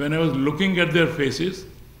 When I was looking at their faces,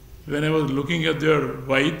 when I was looking at their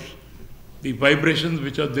vibes, the vibrations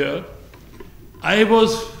which are there, I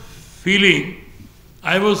was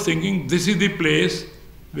thinking, this is the place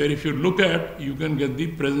where if you look at, you can get the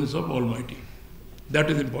presence of Almighty. That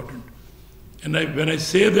is important. And when I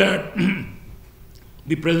say that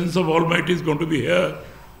the presence of Almighty is going to be here,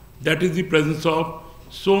 that is the presence of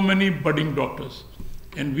so many budding doctors.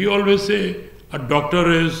 And we always say a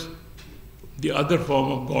doctor is the other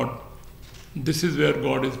form of God. This is where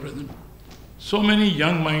God is present. So many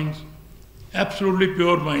young minds, absolutely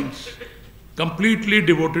pure minds, completely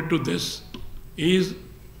devoted to this, is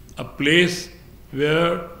a place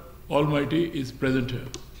where Almighty is present here.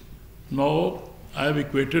 Now, I have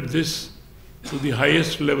equated this to the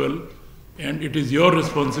highest level, and it is your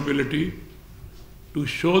responsibility to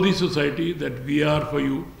show the society that we are for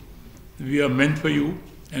you, we are meant for you,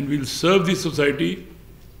 and we'll serve the society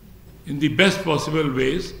in the best possible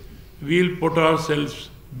ways. We'll put ourselves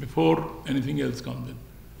before anything else comes in.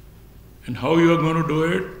 And how you are going to do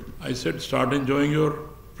it? I said, start enjoying your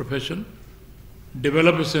profession,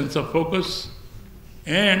 develop a sense of focus,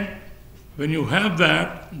 and when you have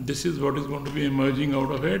that, this is what is going to be emerging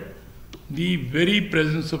out of it, the very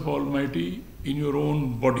presence of Almighty in your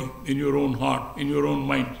own body, in your own heart, in your own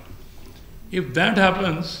mind. If that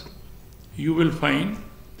happens, you will find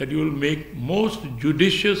that you will make most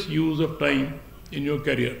judicious use of time in your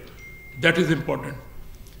career. That is important.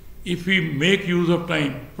 If we make use of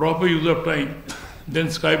time, proper use of time, then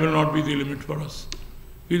sky will not be the limit for us.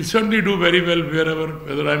 We'll certainly do very well wherever,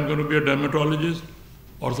 whether I'm going to be a dermatologist,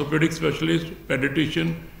 orthopedic specialist,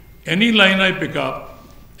 pediatrician, any line I pick up,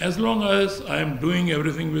 as long as I am doing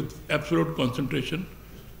everything with absolute concentration,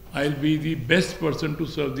 I'll be the best person to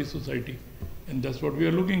serve the society. And that's what we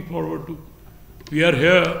are looking forward to. We are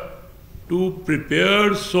here to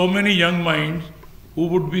prepare so many young minds who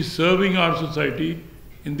would be serving our society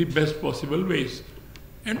in the best possible ways.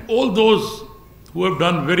 And all those who have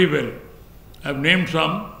done very well, I've named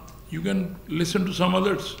some, you can listen to some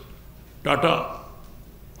others. Tata,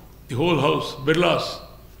 the whole house, Birlas.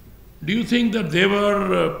 Do you think that they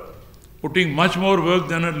were putting much more work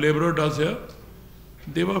than a laborer does here?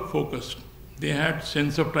 They were focused. They had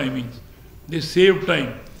sense of timings. They saved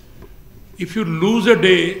time. If you lose a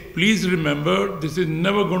day, please remember this is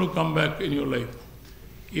never going to come back in your life.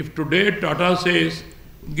 If today Tata says,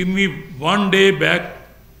 give me 1 day back,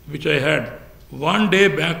 which I had, 1 day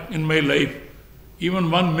back in my life, even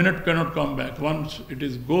 1 minute cannot come back. Once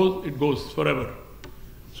it goes forever.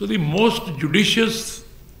 So the most judicious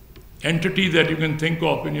entity that you can think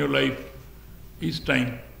of in your life is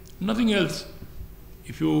time. Nothing else.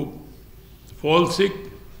 If you fall sick,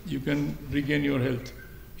 you can regain your health.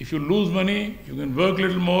 If you lose money, you can work a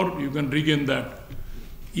little more, you can regain that.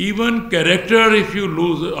 Even character, if you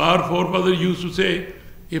lose, our forefathers used to say,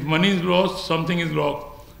 if money is lost, something is lost.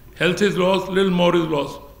 Health is lost, little more is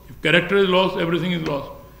lost. If character is lost, everything is lost.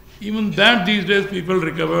 Even that these days people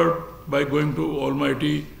recover by going to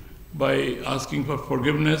Almighty, by asking for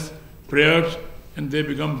forgiveness, prayers, and they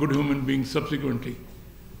become good human beings subsequently.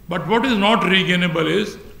 But what is not regainable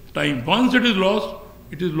is time. Once it is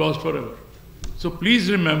lost forever. So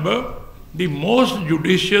please remember, the most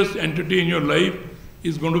judicious entity in your life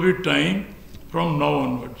is going to be time from now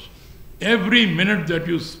onwards. Every minute that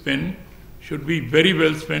you spend should be very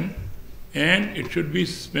well spent, and it should be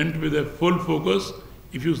spent with a full focus.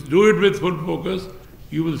 If you do it with full focus,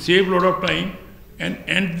 you will save a lot of time, and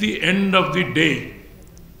at the end of the day,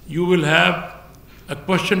 you will have a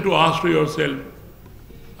question to ask to yourself,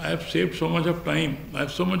 I have saved so much of time, I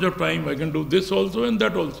have so much of time, I can do this also and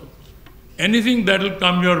that also. Anything that will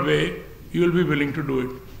come your way, you will be willing to do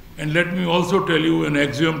it. And let me also tell you an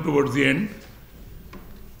axiom towards the end.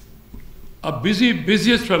 A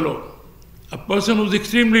busiest fellow, a person who is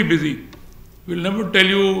extremely busy, will never tell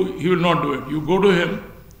you he will not do it. You go to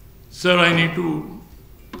him, sir, I need to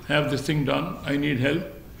have this thing done, I need help.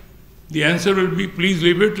 The answer will be, please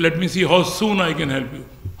leave it, let me see how soon I can help you,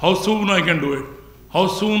 how soon I can do it, how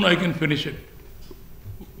soon I can finish it.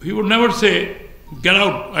 He would never say, get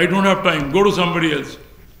out, I don't have time, go to somebody else.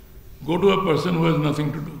 Go to a person who has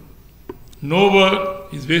nothing to do. No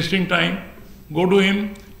work, he's wasting time. Go to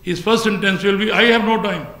him, his first intention will be, I have no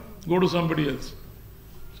time, go to somebody else.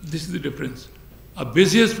 So this is the difference. A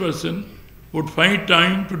busiest person would find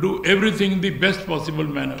time to do everything in the best possible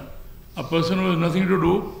manner. A person who has nothing to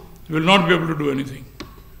do will not be able to do anything.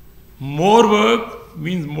 More work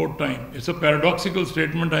means more time. It's a paradoxical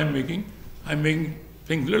statement I'm making. I'm making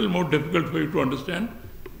things a little more difficult for you to understand.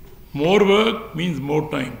 More work means more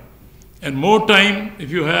time. And more time,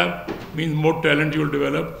 if you have, means more talent you will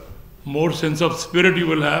develop, more sense of spirit you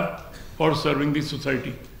will have for serving the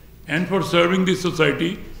society. And for serving the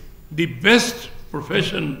society, the best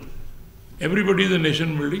profession, everybody is a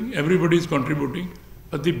nation building, everybody is contributing,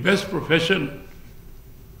 but the best profession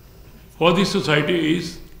for the society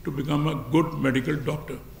is to become a good medical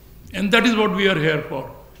doctor. And that is what we are here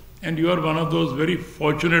for. And you are one of those very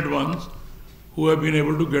fortunate ones who have been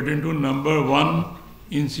able to get into #1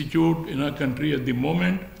 institute in our country at the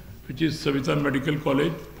moment, which is Savita Medical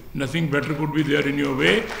College. Nothing better could be there in your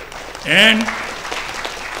way. And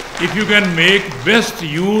if you can make best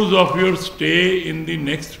use of your stay in the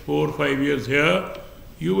next 4 or 5 years here,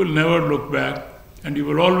 you will never look back, and you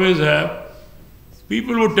will always have,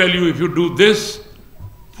 people will tell you, if you do this,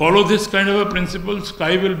 follow this kind of a principle,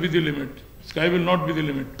 sky will be the limit. Sky will not be the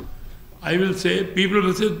limit. I will say, people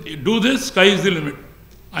will say, do this, sky is the limit.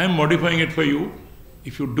 I am modifying it for you.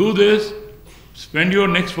 If you do this, spend your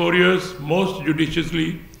next 4 years most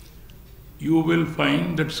judiciously, you will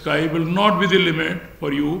find that sky will not be the limit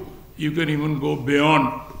for you. You can even go beyond,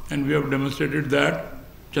 and we have demonstrated that.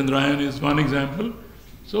 Chandrayaan is one example.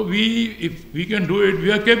 So if we can do it,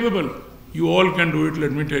 we are capable. You all can do it,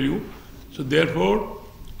 let me tell you. So therefore,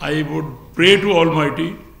 I would pray to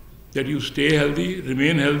Almighty that you stay healthy,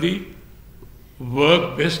 remain healthy,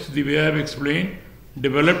 work best the way I have explained,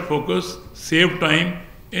 develop focus, save time,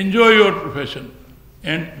 enjoy your profession.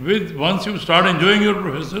 And once you start enjoying your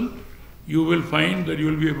profession, you will find that you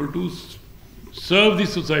will be able to serve the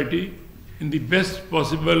society in the best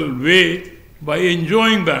possible way by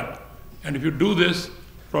enjoying that. And if you do this,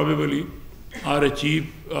 probably our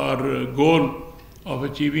goal of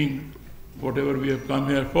achieving whatever we have come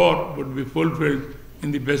here for would be fulfilled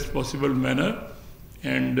in the best possible manner,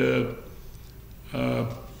 and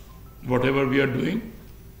whatever we are doing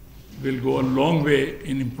will go a long way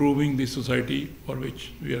in improving the society for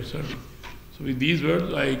which we are serving. So with these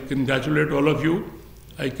words, I congratulate all of you.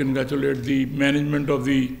 I congratulate the management of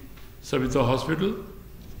the Savita Hospital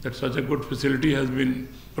that such a good facility has been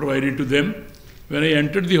provided to them. When I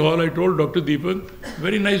entered the hall, I told Dr. Deepak,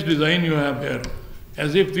 very nice design you have here,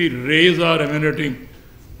 as if the rays are emanating.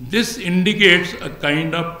 This indicates a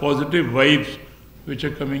kind of positive vibes which are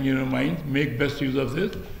coming in your mind. Make best use of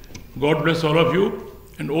this. God bless all of you,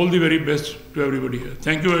 and all the very best to everybody here.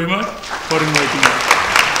 Thank you very much for inviting me.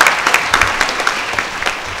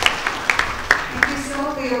 Thank you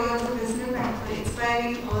so for your words of wisdom and for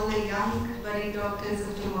inspiring all the young budding doctors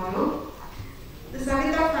of tomorrow. The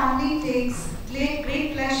Savita family takes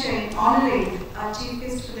great pleasure in honoring our chief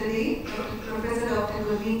guest for the day, Professor Dr.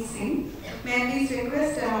 Gurmeet Singh. May I please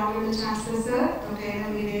request our Honorable Chancellor Sir, Dr.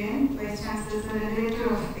 N.M. Veerayan, Vice Chancellor Sir and Director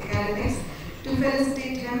of Academics, to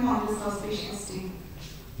felicitate him on this auspicious day.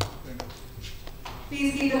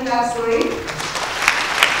 Please keep the class going.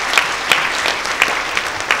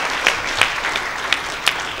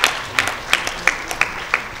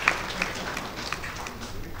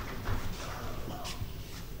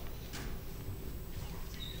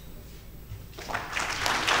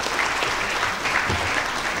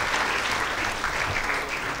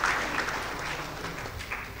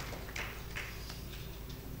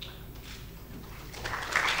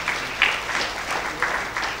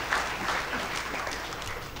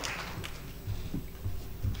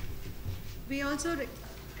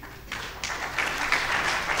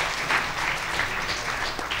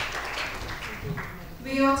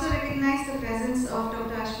 We also recognize the presence of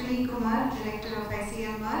Dr. Ashwini Kumar, Director of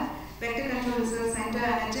ICMR, Vector Control Research Center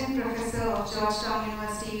and Adjunct Professor of Georgetown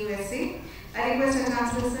University, USA. I request our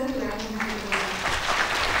Chancellor Sir to welcome him to the podium.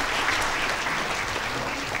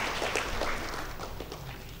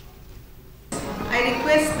 I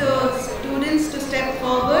request the students to step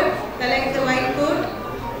forward, collect the white coat,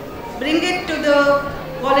 bring it to the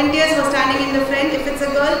volunteers who are standing in the front. If it's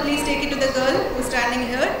a girl, please take it to the girl who is standing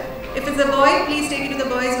here. If it's a boy, please take it to the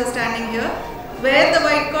boys who are standing here. Wear the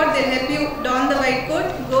white coat, they'll help you don the white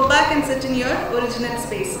coat. Go back and sit in your original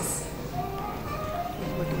spaces.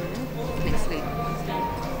 Next slide.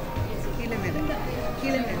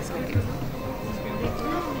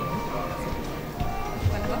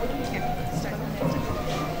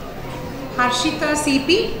 Harshita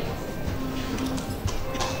CP.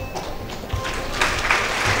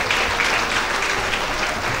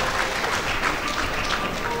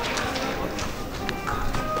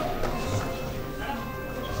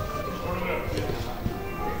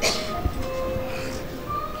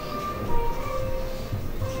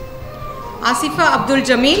 Asifa Abdul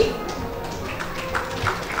Jamil.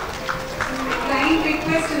 Kind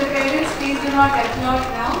request to the parents, please do not applaud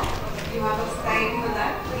now. You have a time for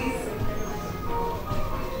that, please.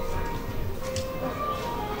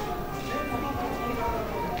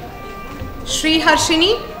 Shri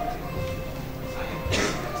Harshini.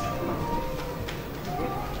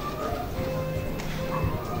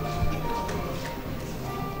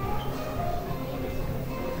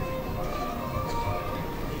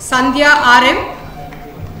 Sandhya RM.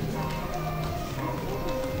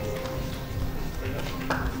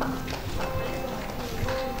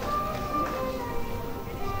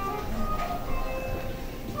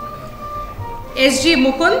 SG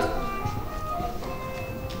Mukund.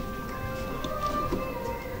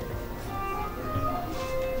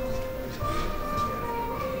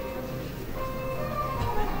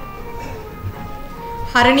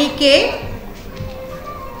 Harani K.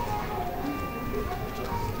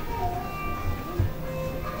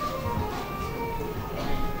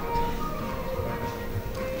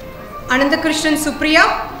 Anandakrishnan Supriya.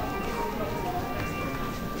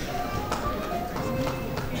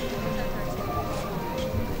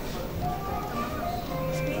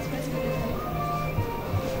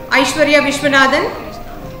 Aishwarya Vishwanathan.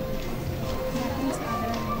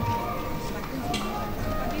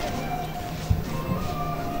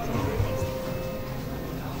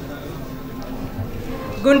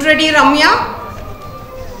 Gundreddy Ramya.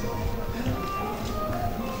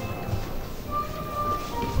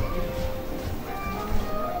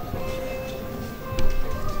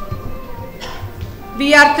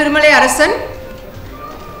 B.R. Thirumalai Arasan.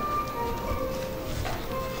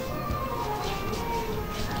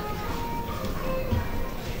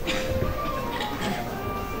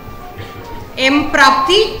 M.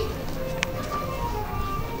 Prapti.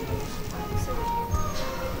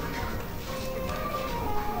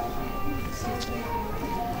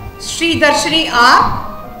 Sri Darshini R.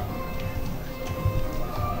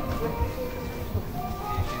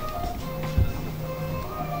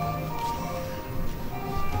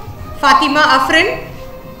 Fatima Afrin.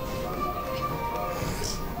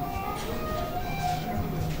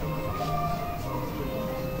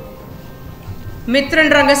 Mitran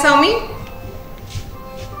Rangasamy.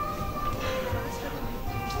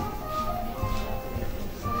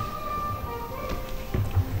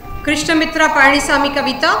 Krishna Mitra Panisamy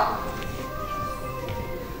Kavita.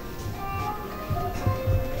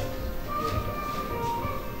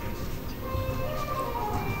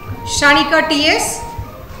 Shanika T.S.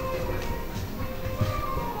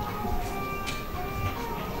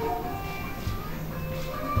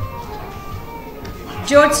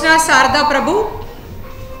 Jyotsna Sarda Prabhu.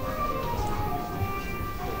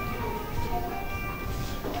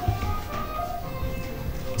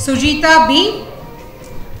 Sujita B.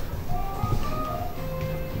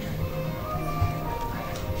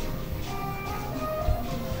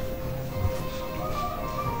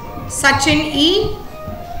 Sachin E.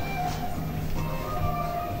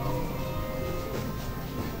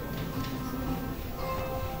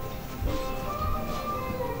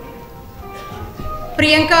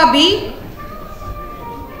 Priyanka B.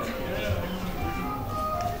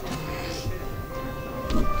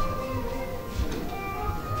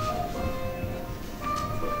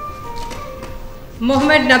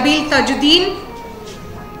 Mohammed Nabil Tajuddin.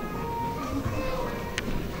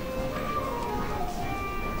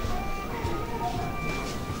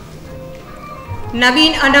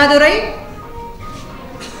 Naveen Anadurai.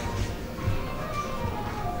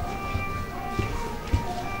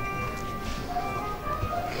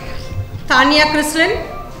 Tanya Krislan.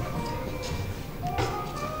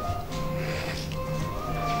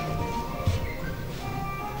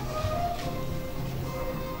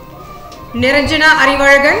 Niranjana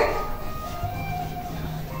Arivaragan.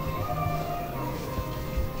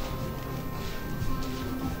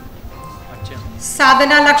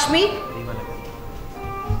 Sadhana Lakshmi.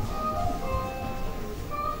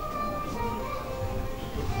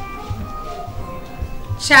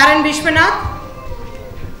 Sharon Vishwanath.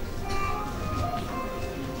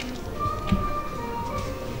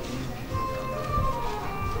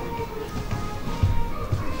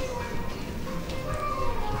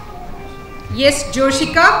 Yes,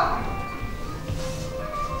 Joshika.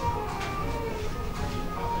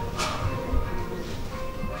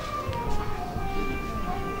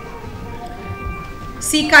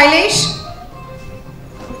 C. Kailesh.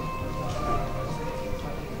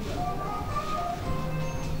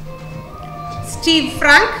 Steve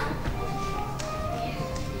Frank.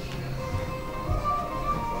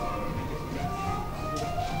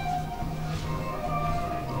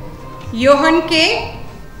 Johan K.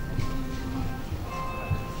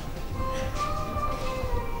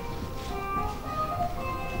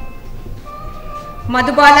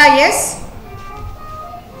 Madhubala S.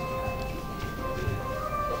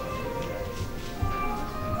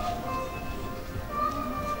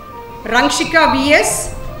 Rangshika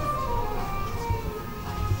V.S.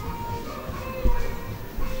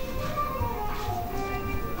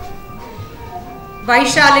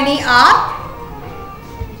 Vaishalini R.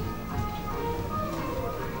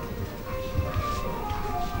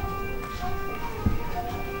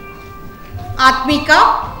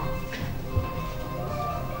 Atmika.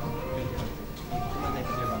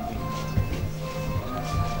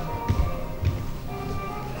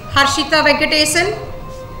 Harshita Venkatesan.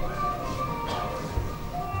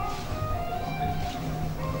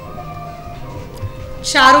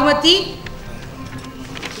 Charumati.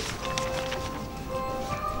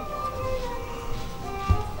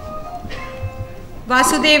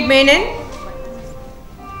 Vasudev Menon.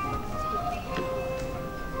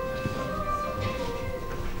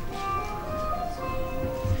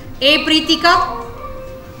 A. Preetika.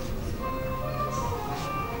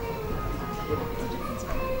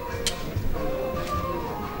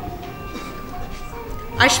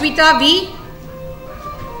 Ashmita V.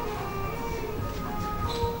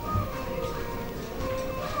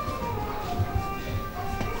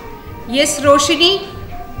 Yes, Roshini.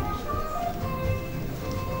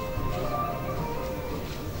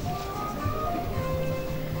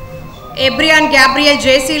 Abrian Gabriel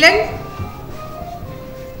Jayseelan.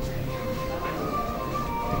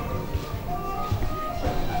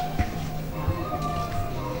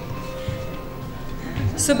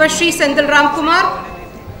 Subhashri Sendal Ramkumar.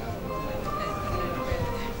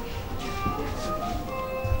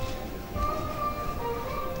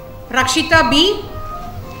 Rakshita B.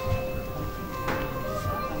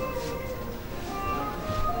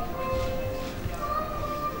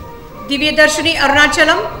 Divyadarshini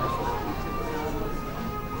Arunachalam,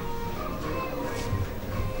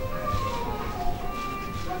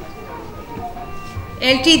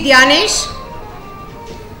 LT Dhyanesh,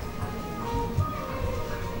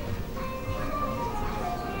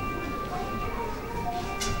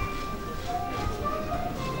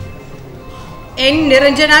 N.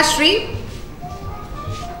 Niranjana Shri,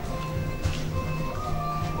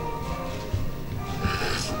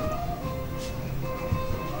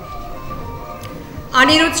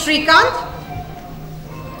 Anirudh Srikanth,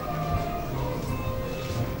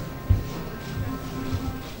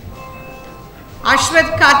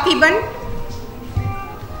 Ashwath Karthiban,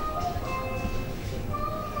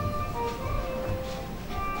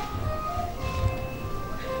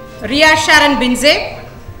 Ria Sharon Binze,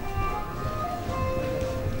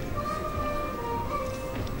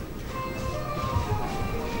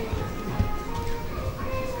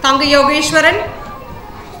 Thanga Yogeshwaran,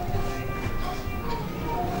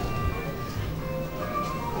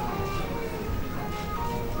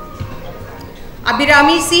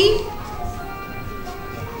 Abhirami C,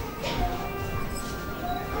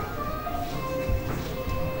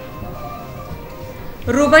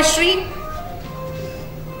 Rubashri,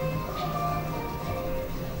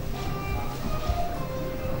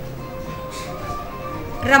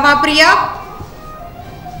 Ramapriya,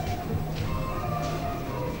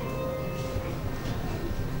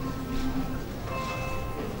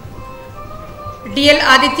 DL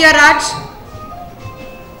Aditya Raj,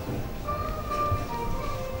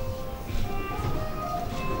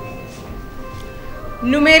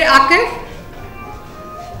 Numair Akif,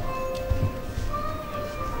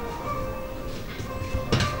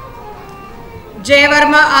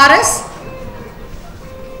 Jayavarma RS,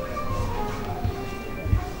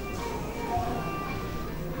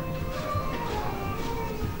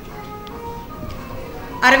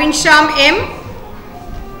 Arvind Sham M,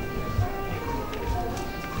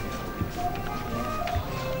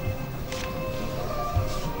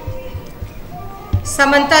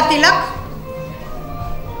 Samantha Tilak,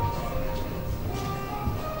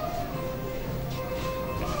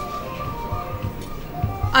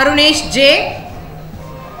 Arunesh J,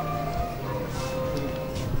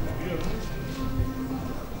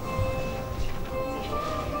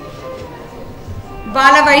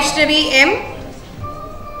 Bala Vaishnavi M,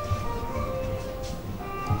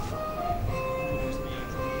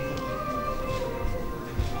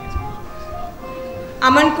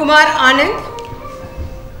 Aman Kumar Anand,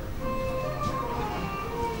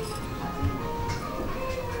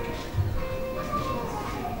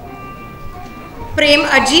 Prem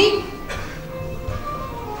Aji,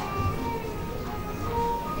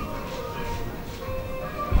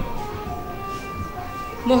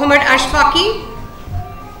 Muhammad Ashfaqi,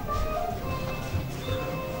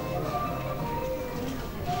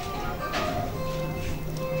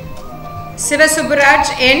 Siva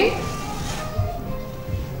Subbaraj N,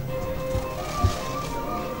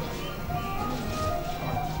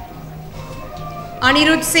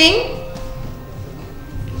 Anirudh Singh,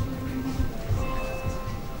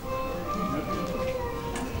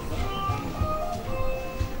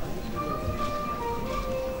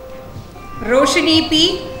 Roshini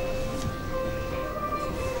P,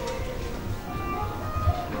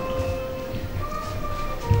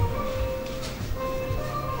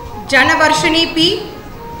 Janavarshini P,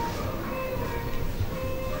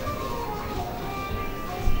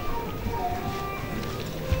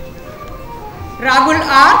 Rahul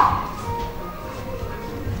R,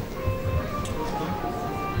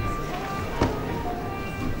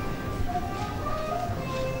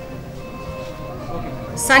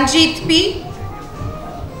 Sanjeet P,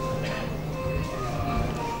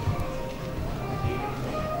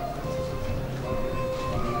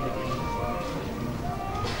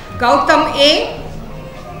 Gautam A,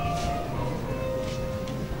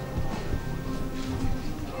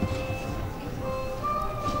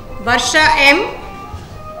 Varsha M,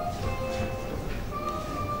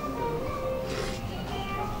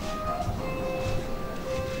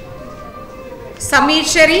 Samir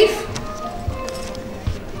Sharif,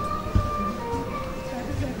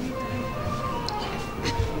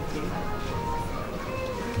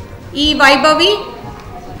 E. Vaibhavi,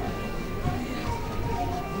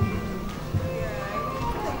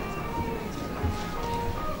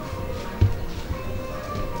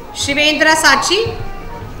 Shivendra Sachi,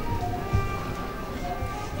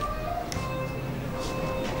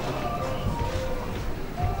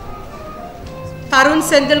 Tarun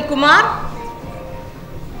Sendil Kumar,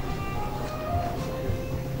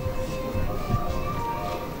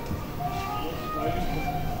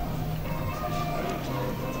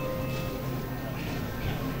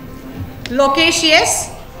 Locacious,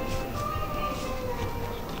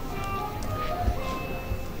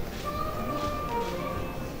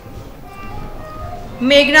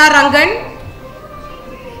 Meghna Rangan,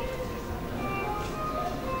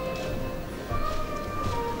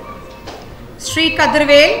 Sri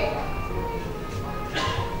Kadirvel,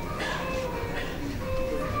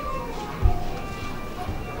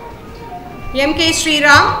 M.K.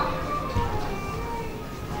 Sriram,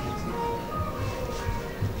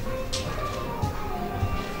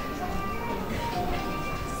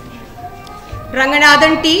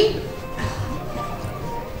 Ranganathan T,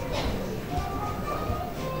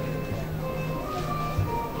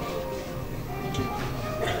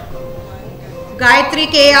 Gayatri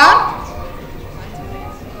K.R.,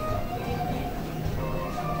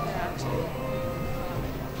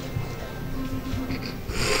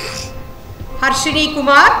 Harshini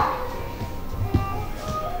Kumar,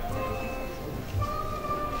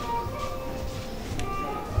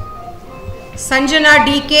 Sanjana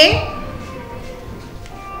D.K.,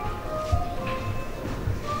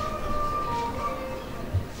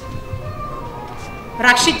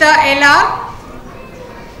 Rakshita L.R.,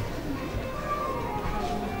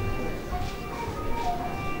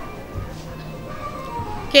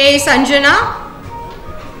 K. Sanjana,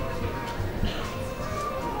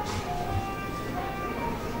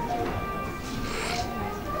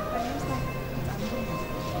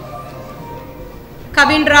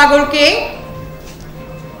 Kavin Ragul K,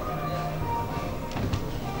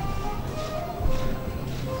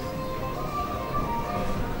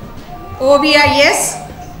 Ovia S,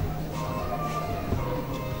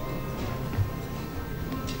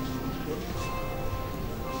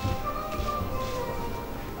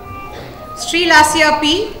 Sri Lasya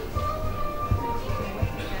P,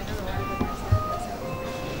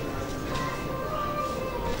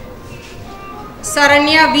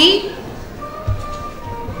 Saranya V,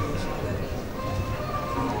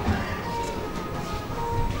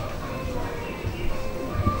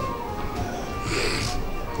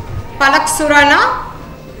 Palak Surana,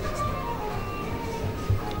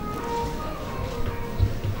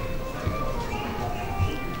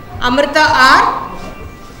 Amrita R,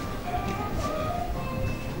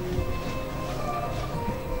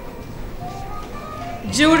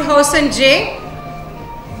 Jude Hosen J,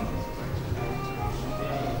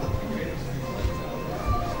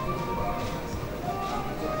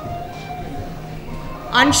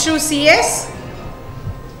 Anshu CS,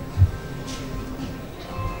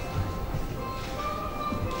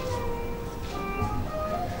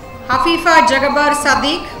 Hafifa Jagabar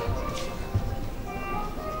Sadiq,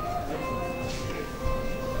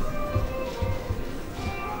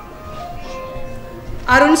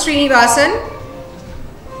 Arun Srinivasan,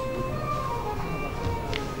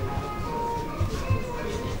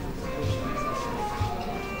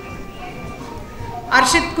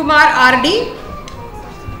 Arshit Kumar RD,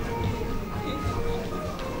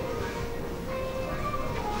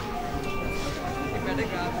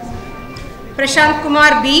 Prashant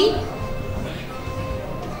Kumar B,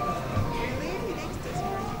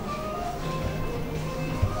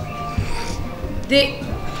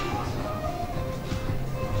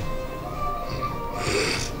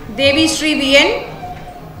 Devi Sri VN,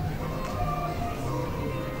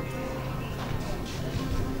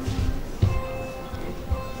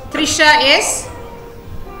 Trisha S,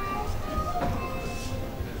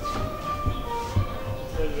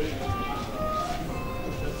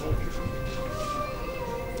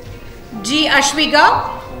 G.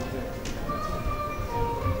 Ashwiga,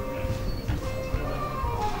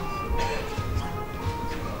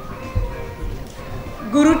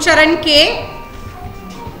 Guru Charan K,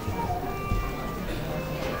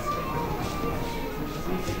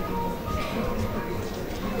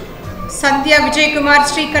 Sandhya Vijay Kumar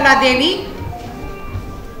Sri Kala Devi,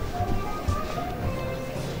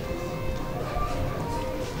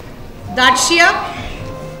 Dakshya,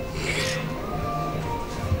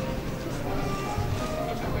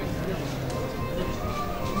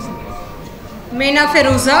 Meena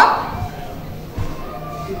Feruza,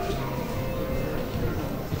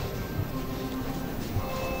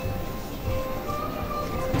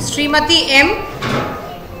 Srimati M,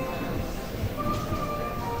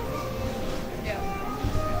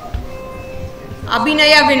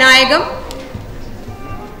 Abhinaya Vinayagam,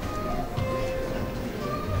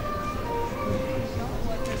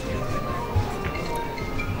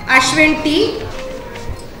 Ashwin T,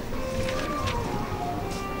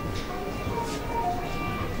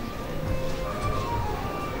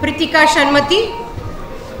 Pritika Sharmati,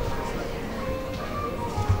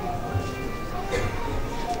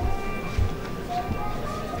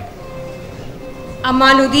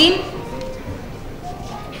 Amanuddin,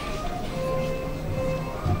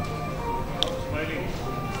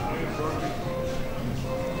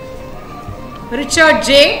 Richard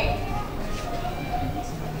J,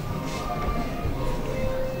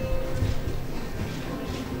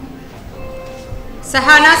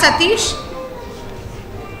 Sahana Satish,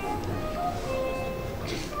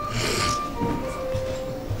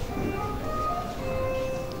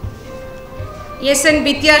 Yasan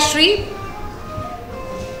Bithya Shri,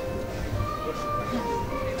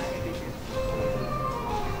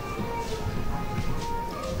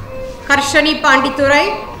 Karshani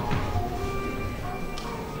Panditurai,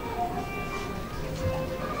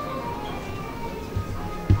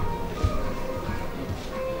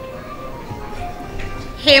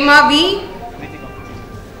 Hema V,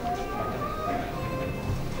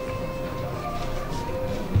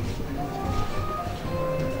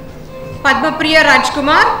 Padmapriya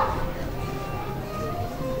Rajkumar,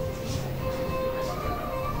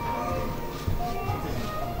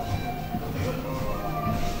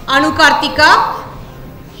 Anu Kartika,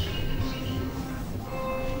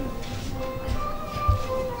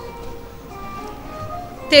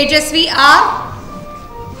 Tejasvi R,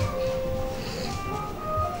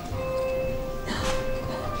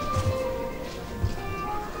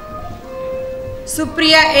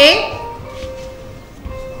 Supriya A,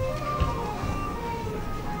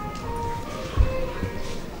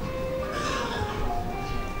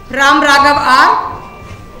 Ram Raghav R,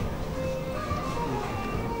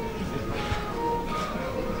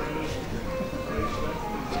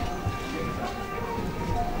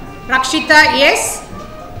 Rakshita S,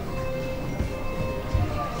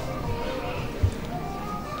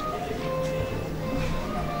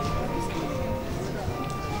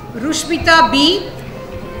 Rushmita B,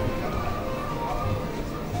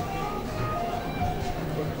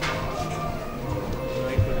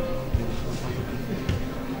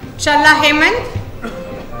 Challa Hemant,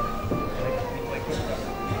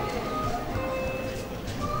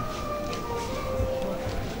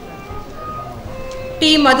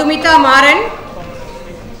 T. Madhumita Maran,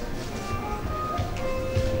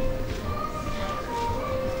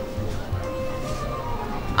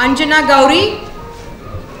 Anjana Gauri,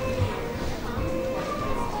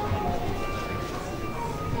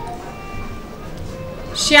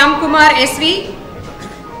 Shyam Kumar SV,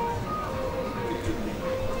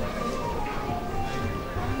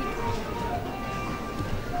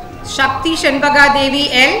 Shakti Shanbaga Devi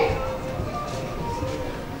L,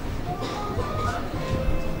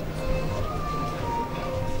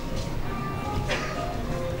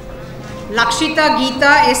 Lakshita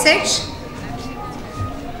Geeta SH,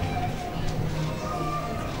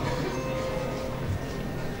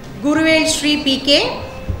 Guruvel Shri PK,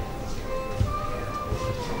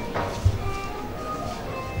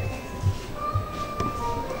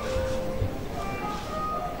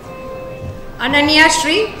 Ananya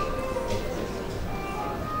Shri,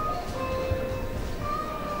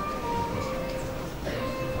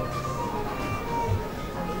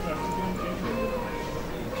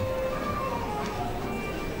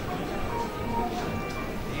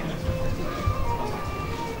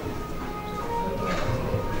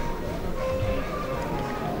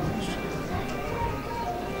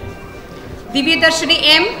 Divya Darshini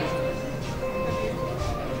M,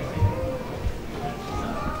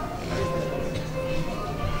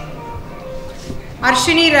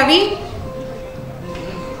 Arshini Ravi,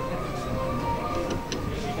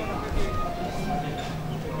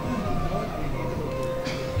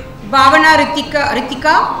 Bhavana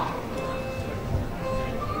Ritika,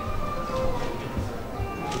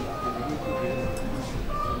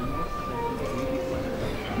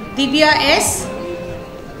 Divya S,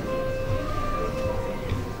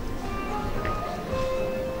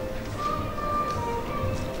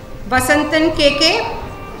 Vasantan KK,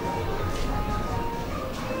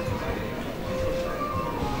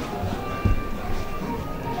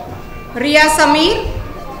 Riya Samir,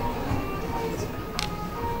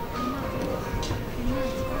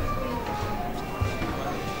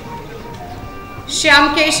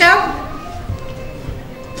 Shyam Keshav,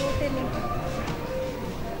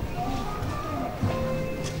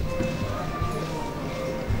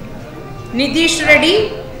 Nidish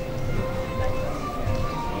Reddy,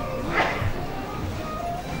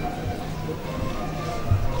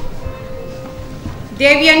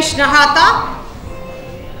 Devyansh Nahata,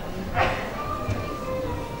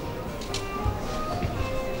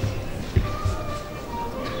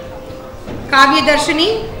 Kavya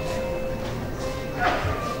Darshini,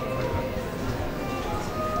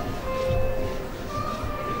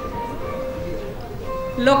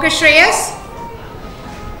 Lokashreyas,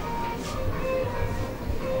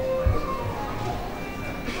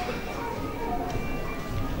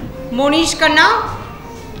 Monish Khanna,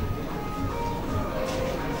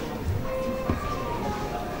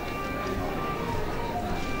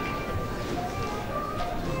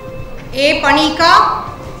 A. Panika,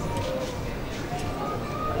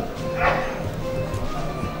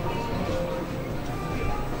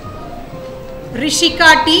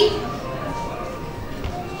 Rishika T,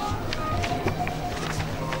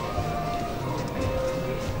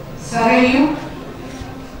 Sarayu,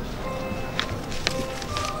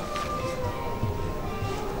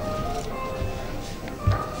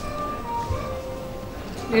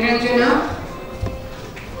 Niranjana,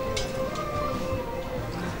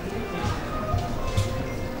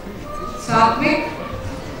 Satvik,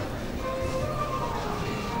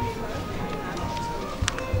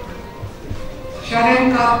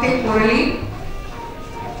 Sharan Karthik Murali,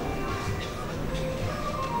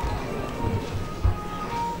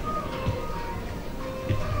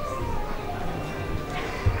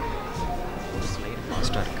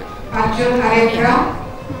 Arjun Arendra,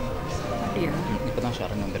 இப்போ தான்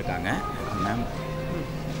ஷரண் வந்திருக்காங்க ma'am.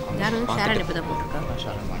 யாரும் ஷரண் இப்போ தான் போட்டிருக்காங்க.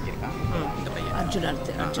 ஷரண் வாங்கியிருக்கான். இந்த பையன் அர்ஜுன்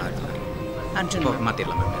அர்ஜுன்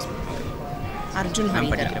மாற்றிடலாம் மேம். Base Arjun ma'am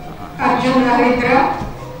ஹரிதரா. படிக்கிறப்ப Arjun Arendra,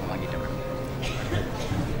 வாங்கிட்டேன் ma'am.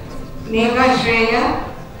 Neva Shreya,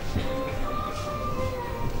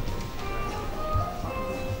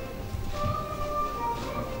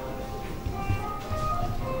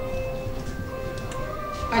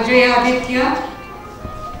 Ajay Aditya,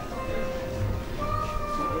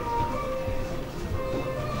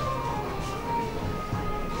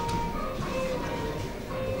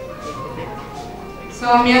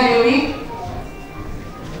 Soumya Devi,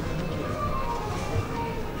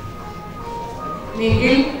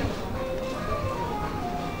 Nikhil,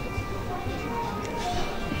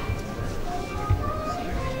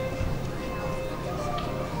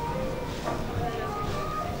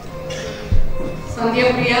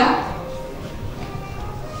 Sandhya Priya,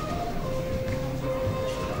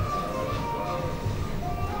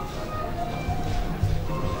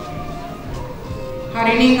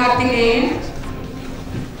 Harini Karthikeyan,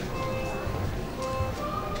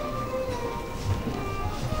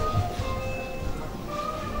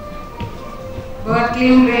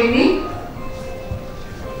 Bertlim Remy,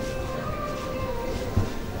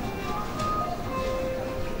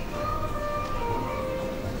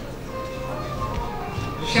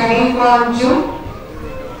 Sharif Arjun,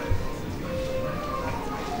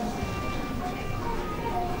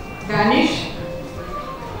 Danish,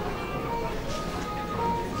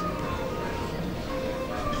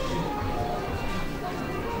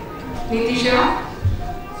 Nitisha,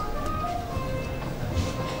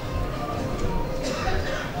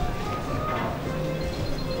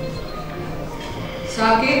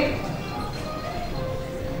 Saket,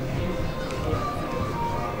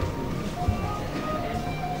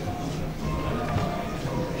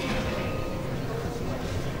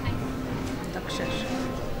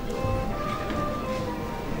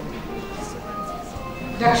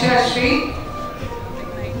 Daksha Shri,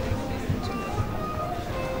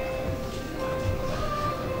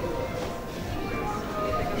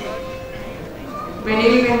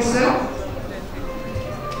 Benil Venser,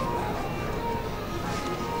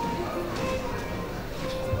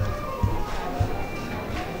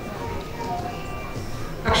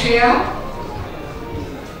 Akshaya,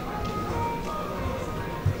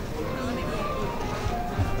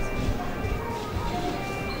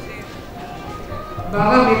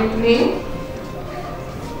 Baba Vilpni,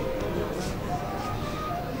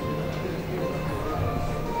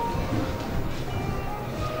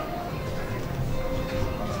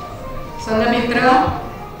 Sandamitra,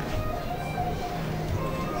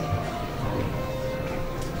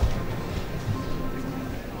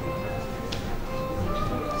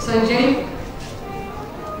 Sanjay,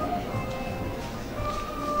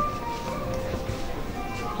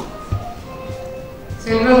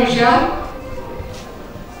 Selva Vishal,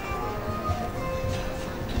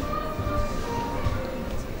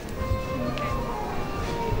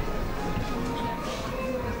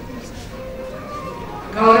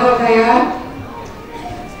 Gaurav Dayal,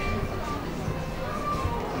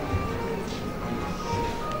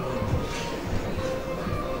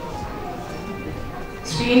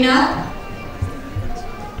 Srinath,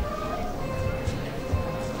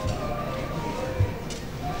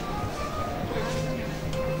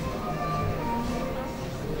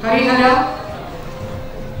 Harihara,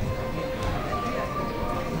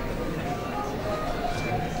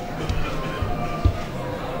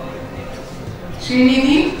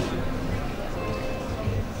 Srinidhi,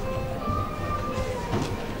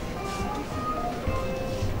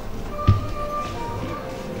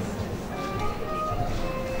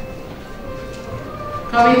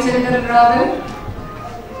 Kavit Center Radhan.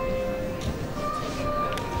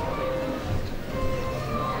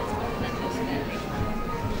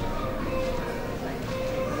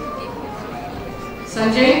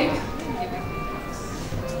 Sanjay.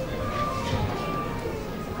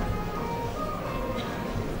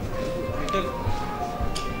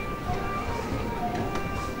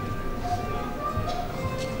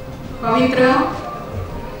 Pavitra.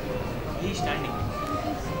 He is standing.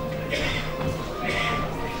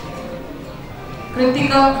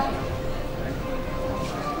 Kritika.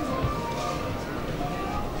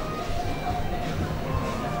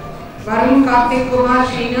 Varun Kartik Kumar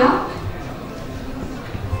Sheena.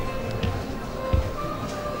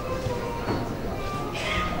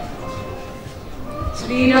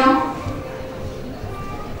 Sriram.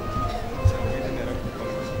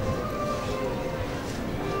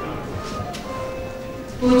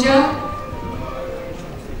 Pooja.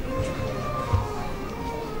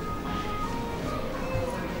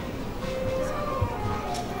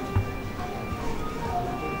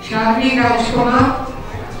 Shadri Rajkumar.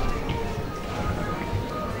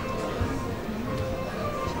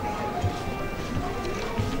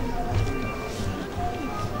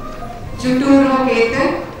 Juturo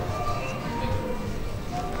Ketan.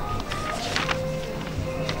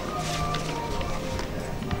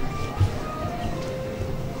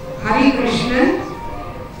 Hari Krishnan.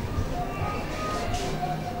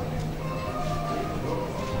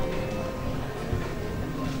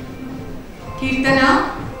 Kirtana.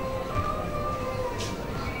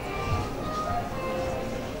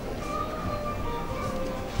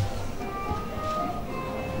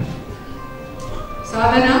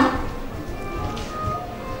 Sadhana.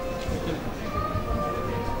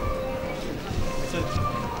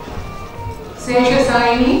 Sesha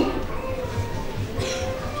Saini.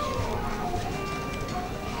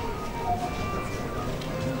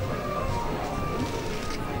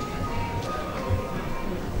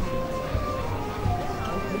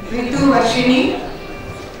 Ritu Varshini.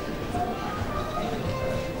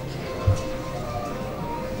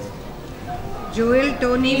 Joel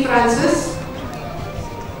Tony Francis.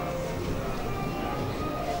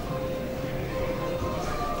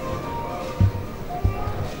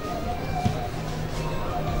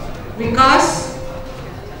 Vikas.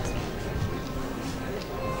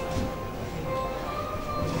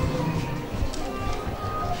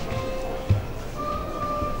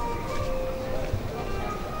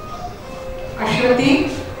 Ashwati.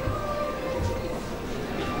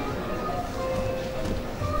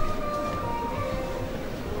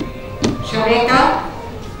 Sharita.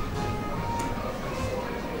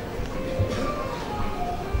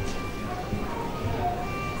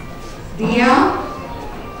 Dia.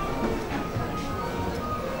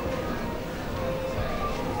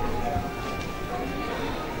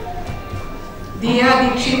 Dia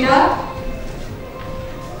Dikshita.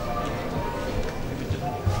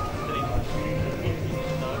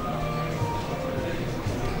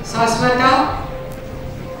 Saswata.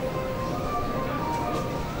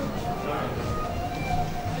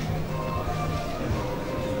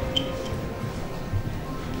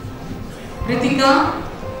 Ritika.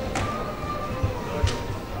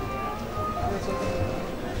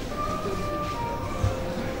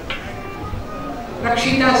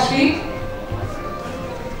 Rakshita Sri.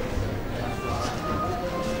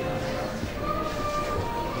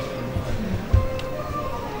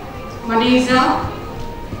 Maniza.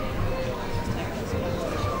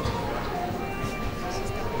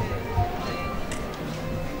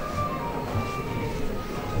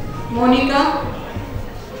 Monica.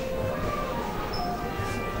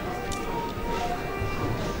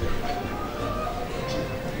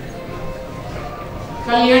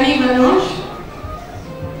 Kalyani Manoj.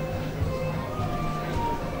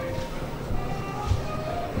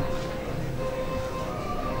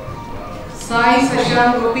 Sai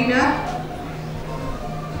Sashank Gopinath.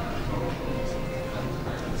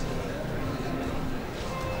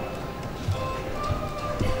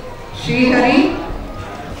 Shri Hari.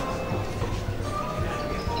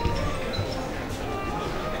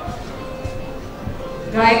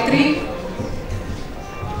 Gayatri.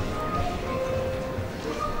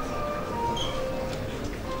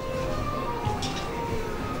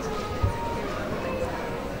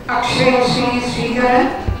 Akshay Shri Sridharan.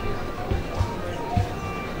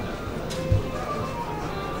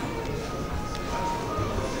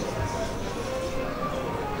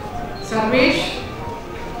 Sarvesh.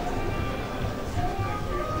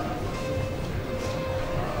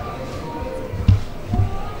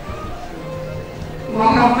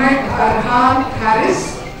 Mohammed Arhan Harris.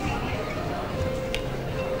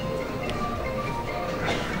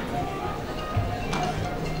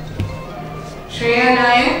 Shreya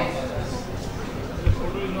Nayak,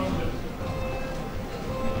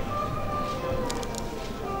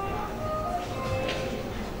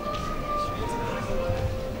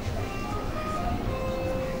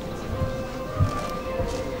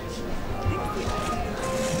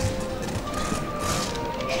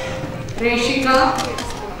 Reshika,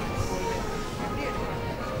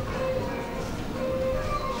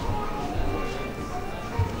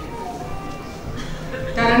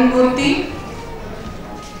 Taranmurthy,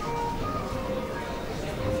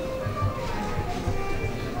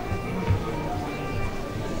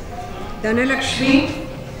 Dhanalakshmi,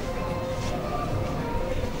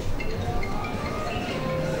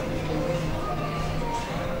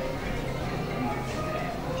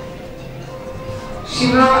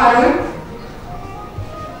 Shiva Arun,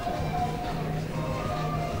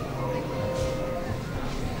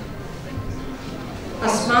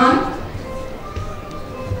 Asman,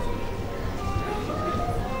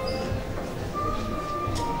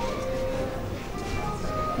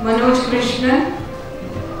 Manoj Krishnan,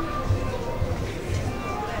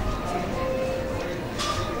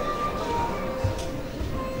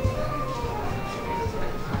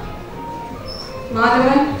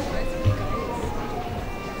 Madhavan,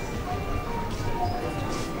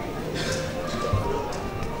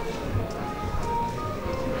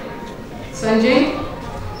 Sanjay,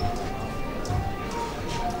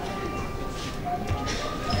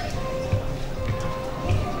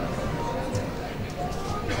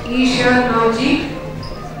 Isha Naji,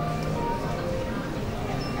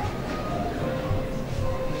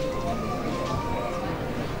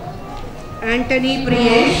 Anthony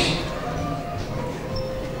Priyesh,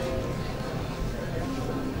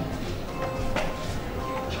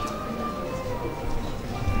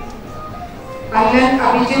 Alan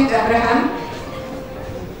Abhijit Abraham,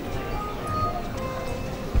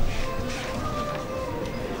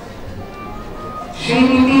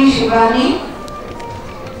 Srinidhi Shivani,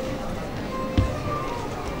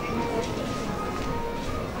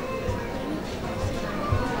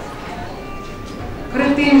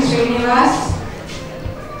 Kritin Srinivas,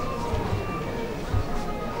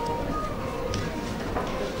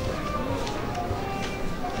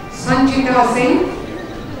 Sanchita Singh,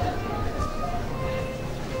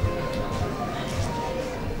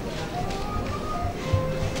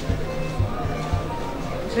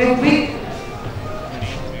 Ritvik,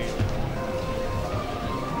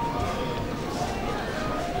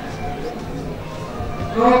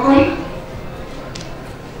 Gokul,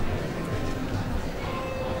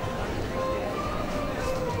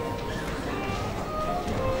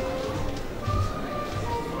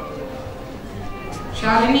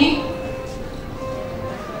 Shalini,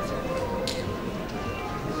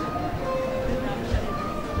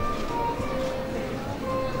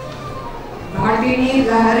 Bhartini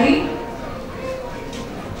Lahari,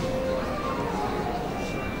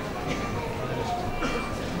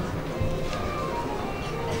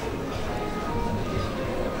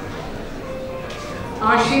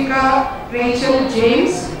 Ashika Rachel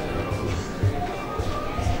James,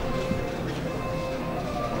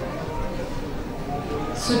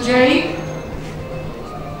 Sujay,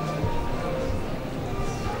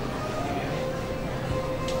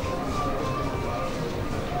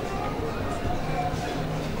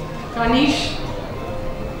 Kanish,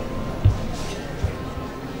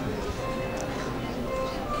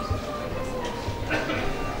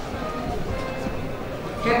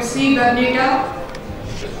 Kepsi Garnita,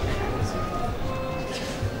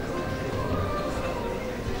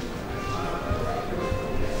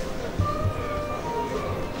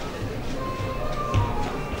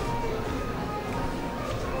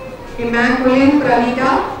 Immaculate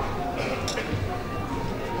Pranita,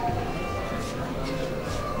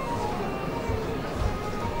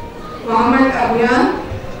 Mohammed Abyan,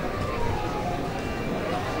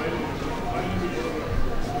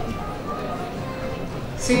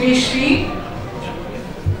 Sibishri,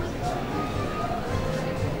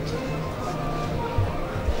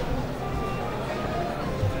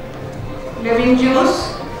 Levin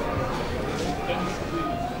Jose,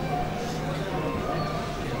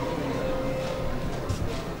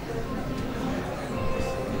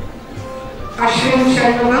 Ashwin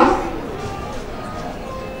Sharma,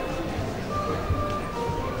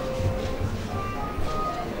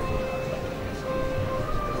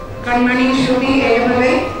 Kanmani Shruti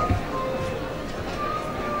Ayamale,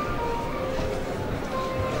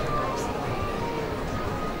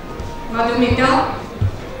 Madhumita,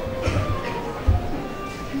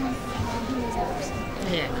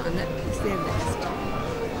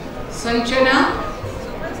 Sanchana,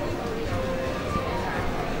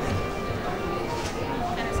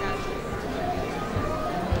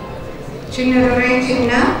 Chinnadurai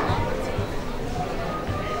Chinna,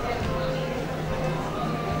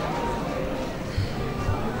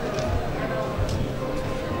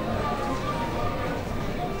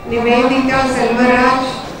 Nivedita Selvaraj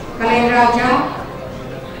Kalenraja,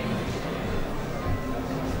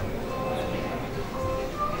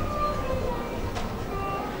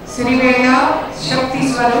 Srivela Shakti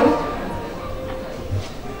Swarup,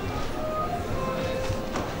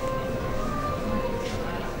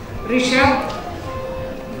 Rishabh,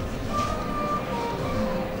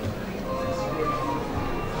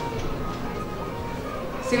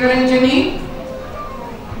 Sivaranjani,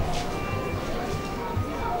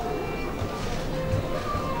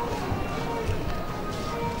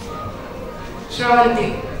 Shravanti.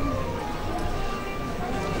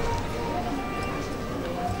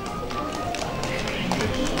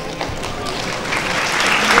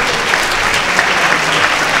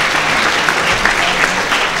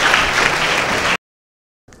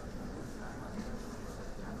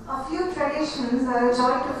 A few traditions are a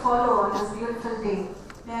joy to follow on this beautiful day.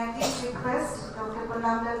 May I please request Dr.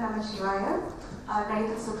 Ponnammal Namachivaya, our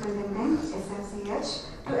Medical Superintendent, SMCH,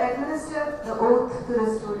 to administer the oath to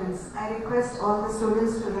the students. I request all the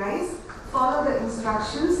students to rise, follow the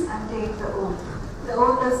instructions and take the oath. The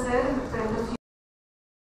oath is read in front of you.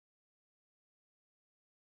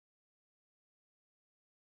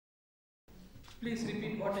 Please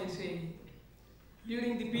repeat what I say.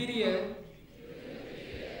 During the period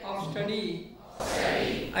of study,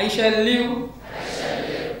 I shall live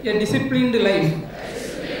a disciplined life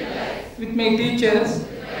with my teachers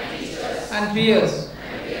and peers.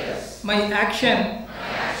 My action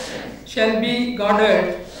shall be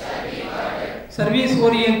guarded,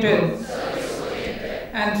 service-oriented,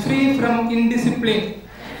 and free from indiscipline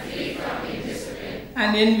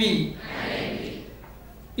and envy.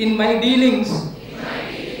 In my dealings,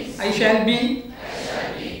 I shall be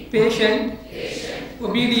patient,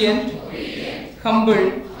 obedient,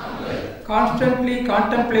 humble, constantly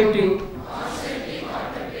contemplative,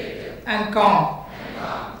 and calm.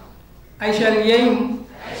 I shall aim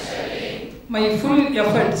my full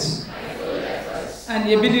efforts and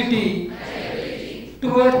ability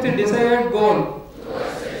towards the desired goal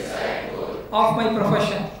of my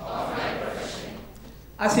profession.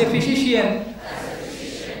 As a physician,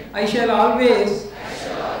 I shall always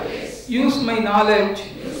use my knowledge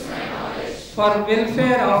for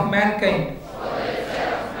welfare of mankind.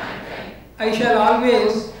 I shall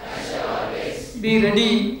always be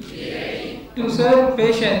ready to serve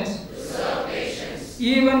patients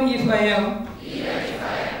even if I am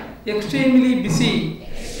extremely busy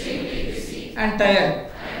and tired.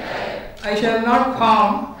 I shall not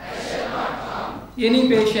harm any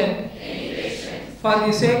patient for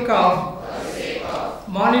the sake of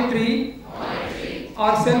monetary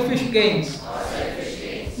or selfish gains,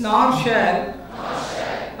 nor shall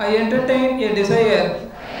I entertain a desire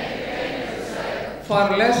for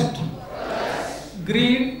lust,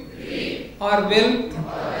 greed, or wealth.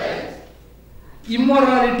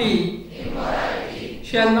 Immorality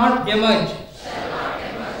shall not emerge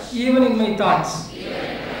even in my thoughts.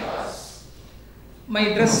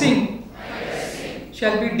 My dressing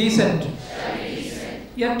shall be decent,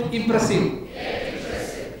 yet impressive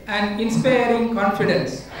and inspiring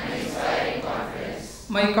confidence.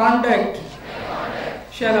 My conduct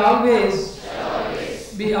shall always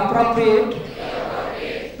be appropriate,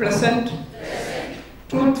 pleasant,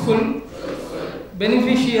 truthful,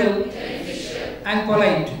 beneficial, and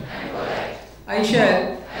polite. I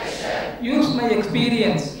shall use my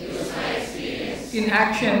experience in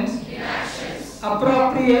actions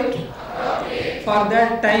appropriate for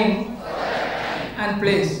that time and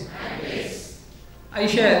place. I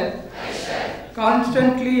shall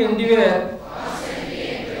constantly endeavor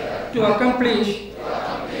to accomplish,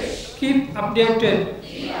 keep updated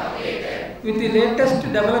with the latest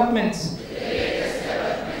developments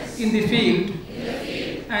in the field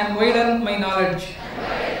and widen my knowledge.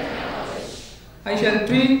 I shall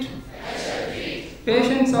treat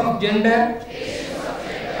patients of gender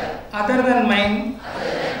other than mine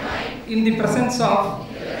in the presence of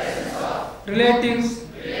relatives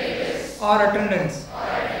or attendants.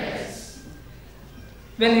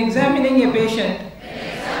 When examining a patient,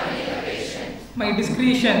 my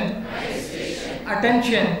discretion,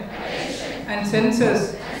 attention, and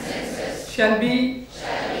senses shall be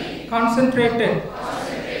concentrated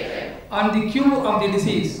on the cure of the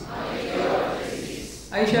disease.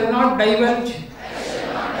 I shall not divulge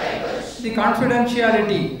the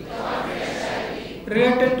confidentiality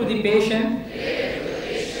related to the patient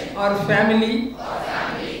or family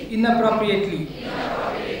inappropriately.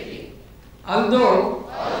 Although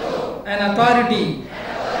an authority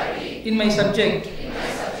in my subject.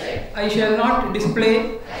 I shall not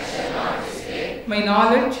display my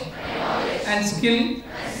knowledge and skill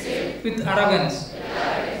with arrogance.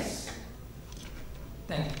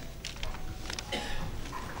 Thank you.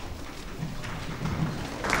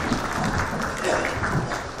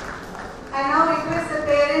 I now request the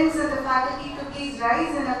parents and the faculty to please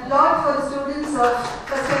rise and applaud for the students of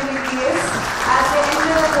first Mbbs as they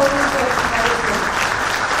enter the podium of medicine.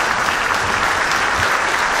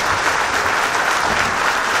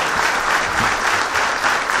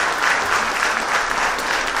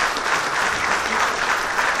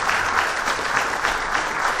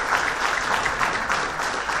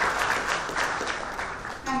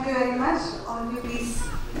 Thank you very much. All of you please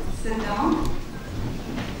sit down.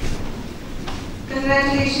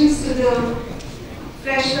 Congratulations to the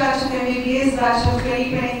fresh batch of Mbbs, batch of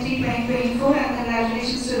 2023-2024, and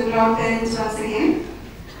congratulations to the proud parents once again.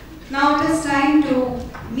 Now it is time to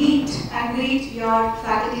meet and greet your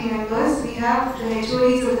faculty members. We have the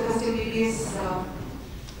HODs of the first Mbbs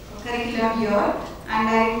curriculum here, and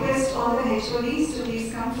I request all the HODs to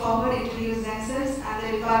please come forward, introduce themselves and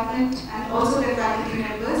the department and also the faculty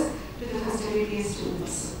members to the first Mbbs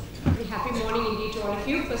students. Very happy morning indeed to all of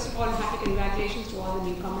you. First of all, happy congratulations to all the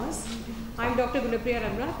newcomers. I'm Dr. Gunapriya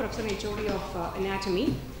Ramra, Professor and HOD of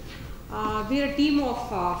Anatomy. We are a team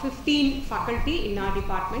of 15 faculty in our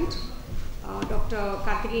department. Dr.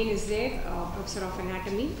 Karthikeyan is there, Professor of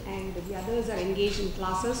Anatomy, and the others are engaged in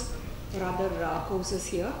classes or other courses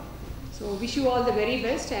here. So wish you all the very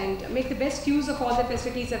best and make the best use of all the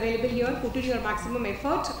facilities available here. Put in your maximum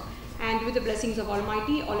effort, and with the blessings of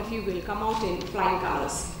Almighty, all of you will come out in flying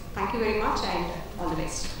colors. Thank you very much and all the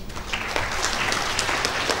best.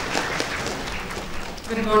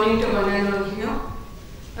 Good morning to one and all here.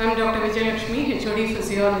 I am Dr. Vijayalakshmi, HOD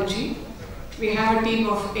Physiology. We have a team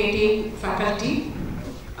of 18 faculty.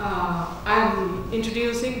 I am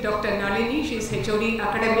introducing Dr. Nalini, she is HOD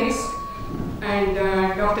Academics, and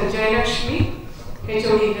Dr. Jayalakshmi,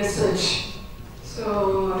 HOD Research.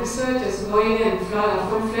 So research is going in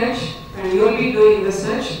full-fledged and you will be doing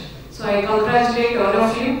research. So I congratulate all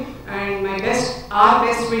of you and our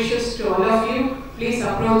best wishes to all of you. Please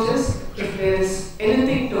approach us if there is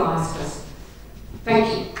anything to ask us. Thank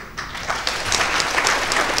you.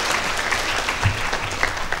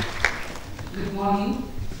 Good morning.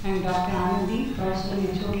 I am Dr. Anandi, Professor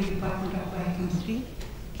in HOD Department of Biochemistry.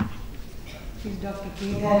 This is Dr.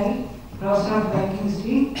 K. Gary, Professor of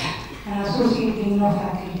Biochemistry and Associate Dean of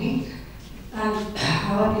Faculty. And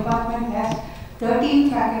our department has 13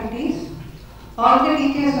 faculties. All the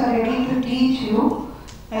teachers are ready to teach you.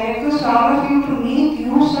 I request all of you to make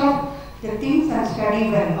use of the things and study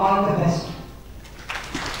well. All the best.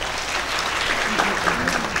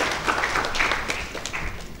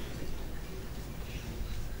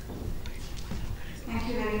 Thank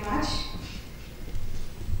you very much.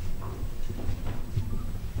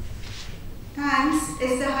 Thanks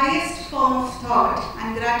is the highest form of thought,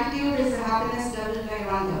 and gratitude is the happiness doubled by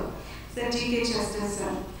wonder, said G.K.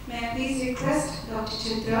 Chesterton. May I please request Dr.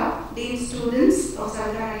 Chitra, Dean Students of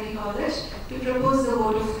Savitri Medical College, to propose the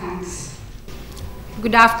vote of thanks.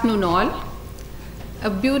 Good afternoon all. A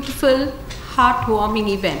beautiful, heartwarming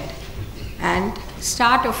event and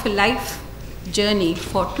start of a life journey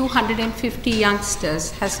for 250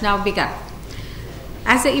 youngsters has now begun.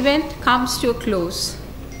 As the event comes to a close,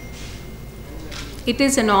 it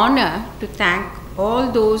is an honor to thank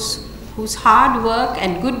all those whose hard work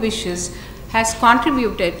and good wishes has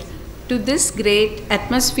contributed to this great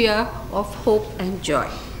atmosphere of hope and joy.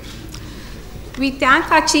 We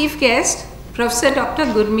thank our chief guest, Professor Dr.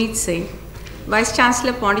 Gurmeet Singh, Vice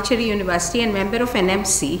Chancellor, Pondicherry University and member of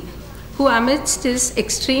NMC, who amidst his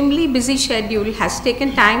extremely busy schedule has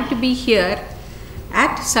taken time to be here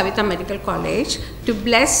at Savitri Medical College to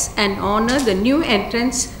bless and honor the new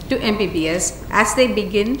entrants to MBBS as they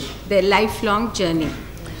begin their lifelong journey.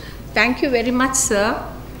 Thank you very much, sir.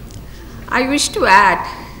 I wish to add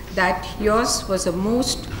that yours was a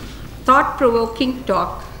most thought-provoking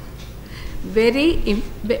talk, very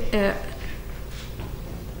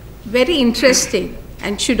interesting,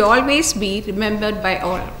 and should always be remembered by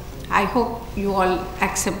all. I hope you all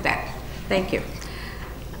accept that. Thank you.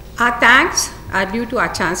 Our thanks are due to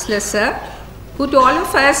our Chancellor, sir, who to all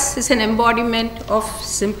of us is an embodiment of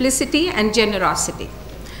simplicity and generosity.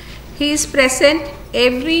 He is present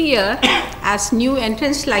every year as new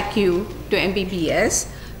entrants like you to MBBS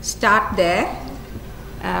start their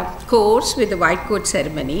course with the white coat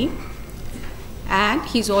ceremony, and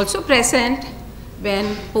he's also present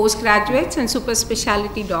when postgraduates and super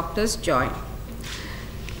specialty doctors join.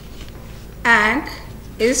 And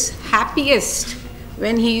is happiest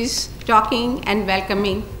when he is talking and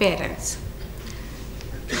welcoming parents.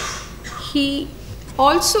 He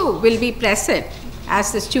also will be present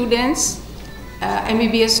as the students,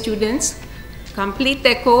 MBBS students, complete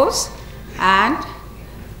their course and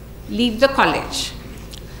leave the college.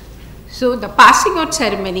 So the passing out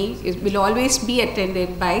ceremony will always be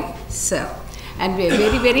attended by Sir. And we are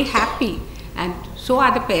very, very happy, and so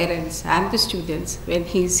are the parents and the students when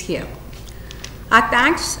he is here. Our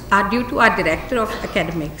thanks are due to our Director of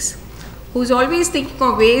Academics, who is always thinking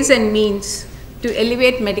of ways and means to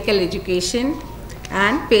elevate medical education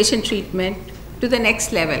and patient treatment to the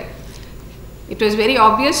next level. It was very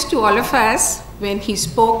obvious to all of us when he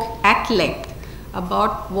spoke at length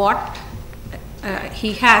about what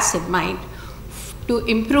he has in mind to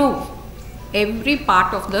improve every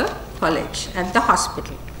part of the college and the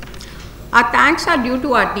hospital. Our thanks are due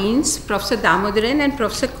to our deans, Professor Damodaran and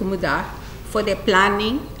Professor Kumudar, for their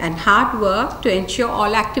planning and hard work to ensure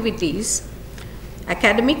all activities,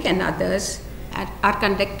 academic and others, are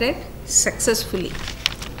conducted successfully,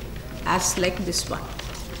 as like this one.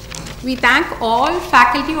 We thank all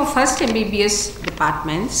faculty of first MBBS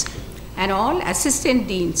departments and all assistant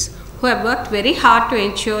deans who have worked very hard to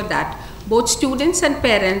ensure that both students and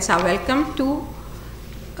parents are welcome to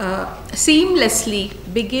seamlessly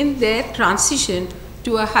begin their transition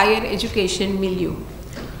to a higher education milieu.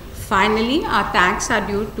 Finally, our thanks are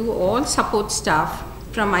due to all support staff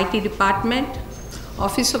from IT department,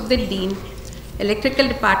 Office of the Dean, Electrical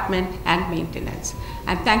department and maintenance.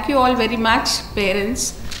 And thank you all very much,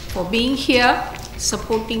 parents, for being here,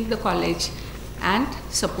 supporting the college and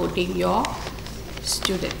supporting your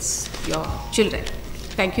students, your children.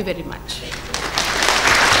 Thank you very much.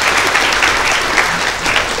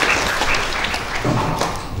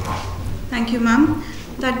 Thank you, ma'am.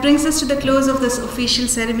 That brings us to the close of this official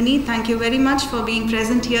ceremony. Thank you very much for being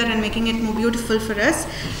present here and making it more beautiful for us.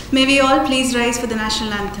 May we all please rise for the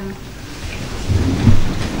national anthem.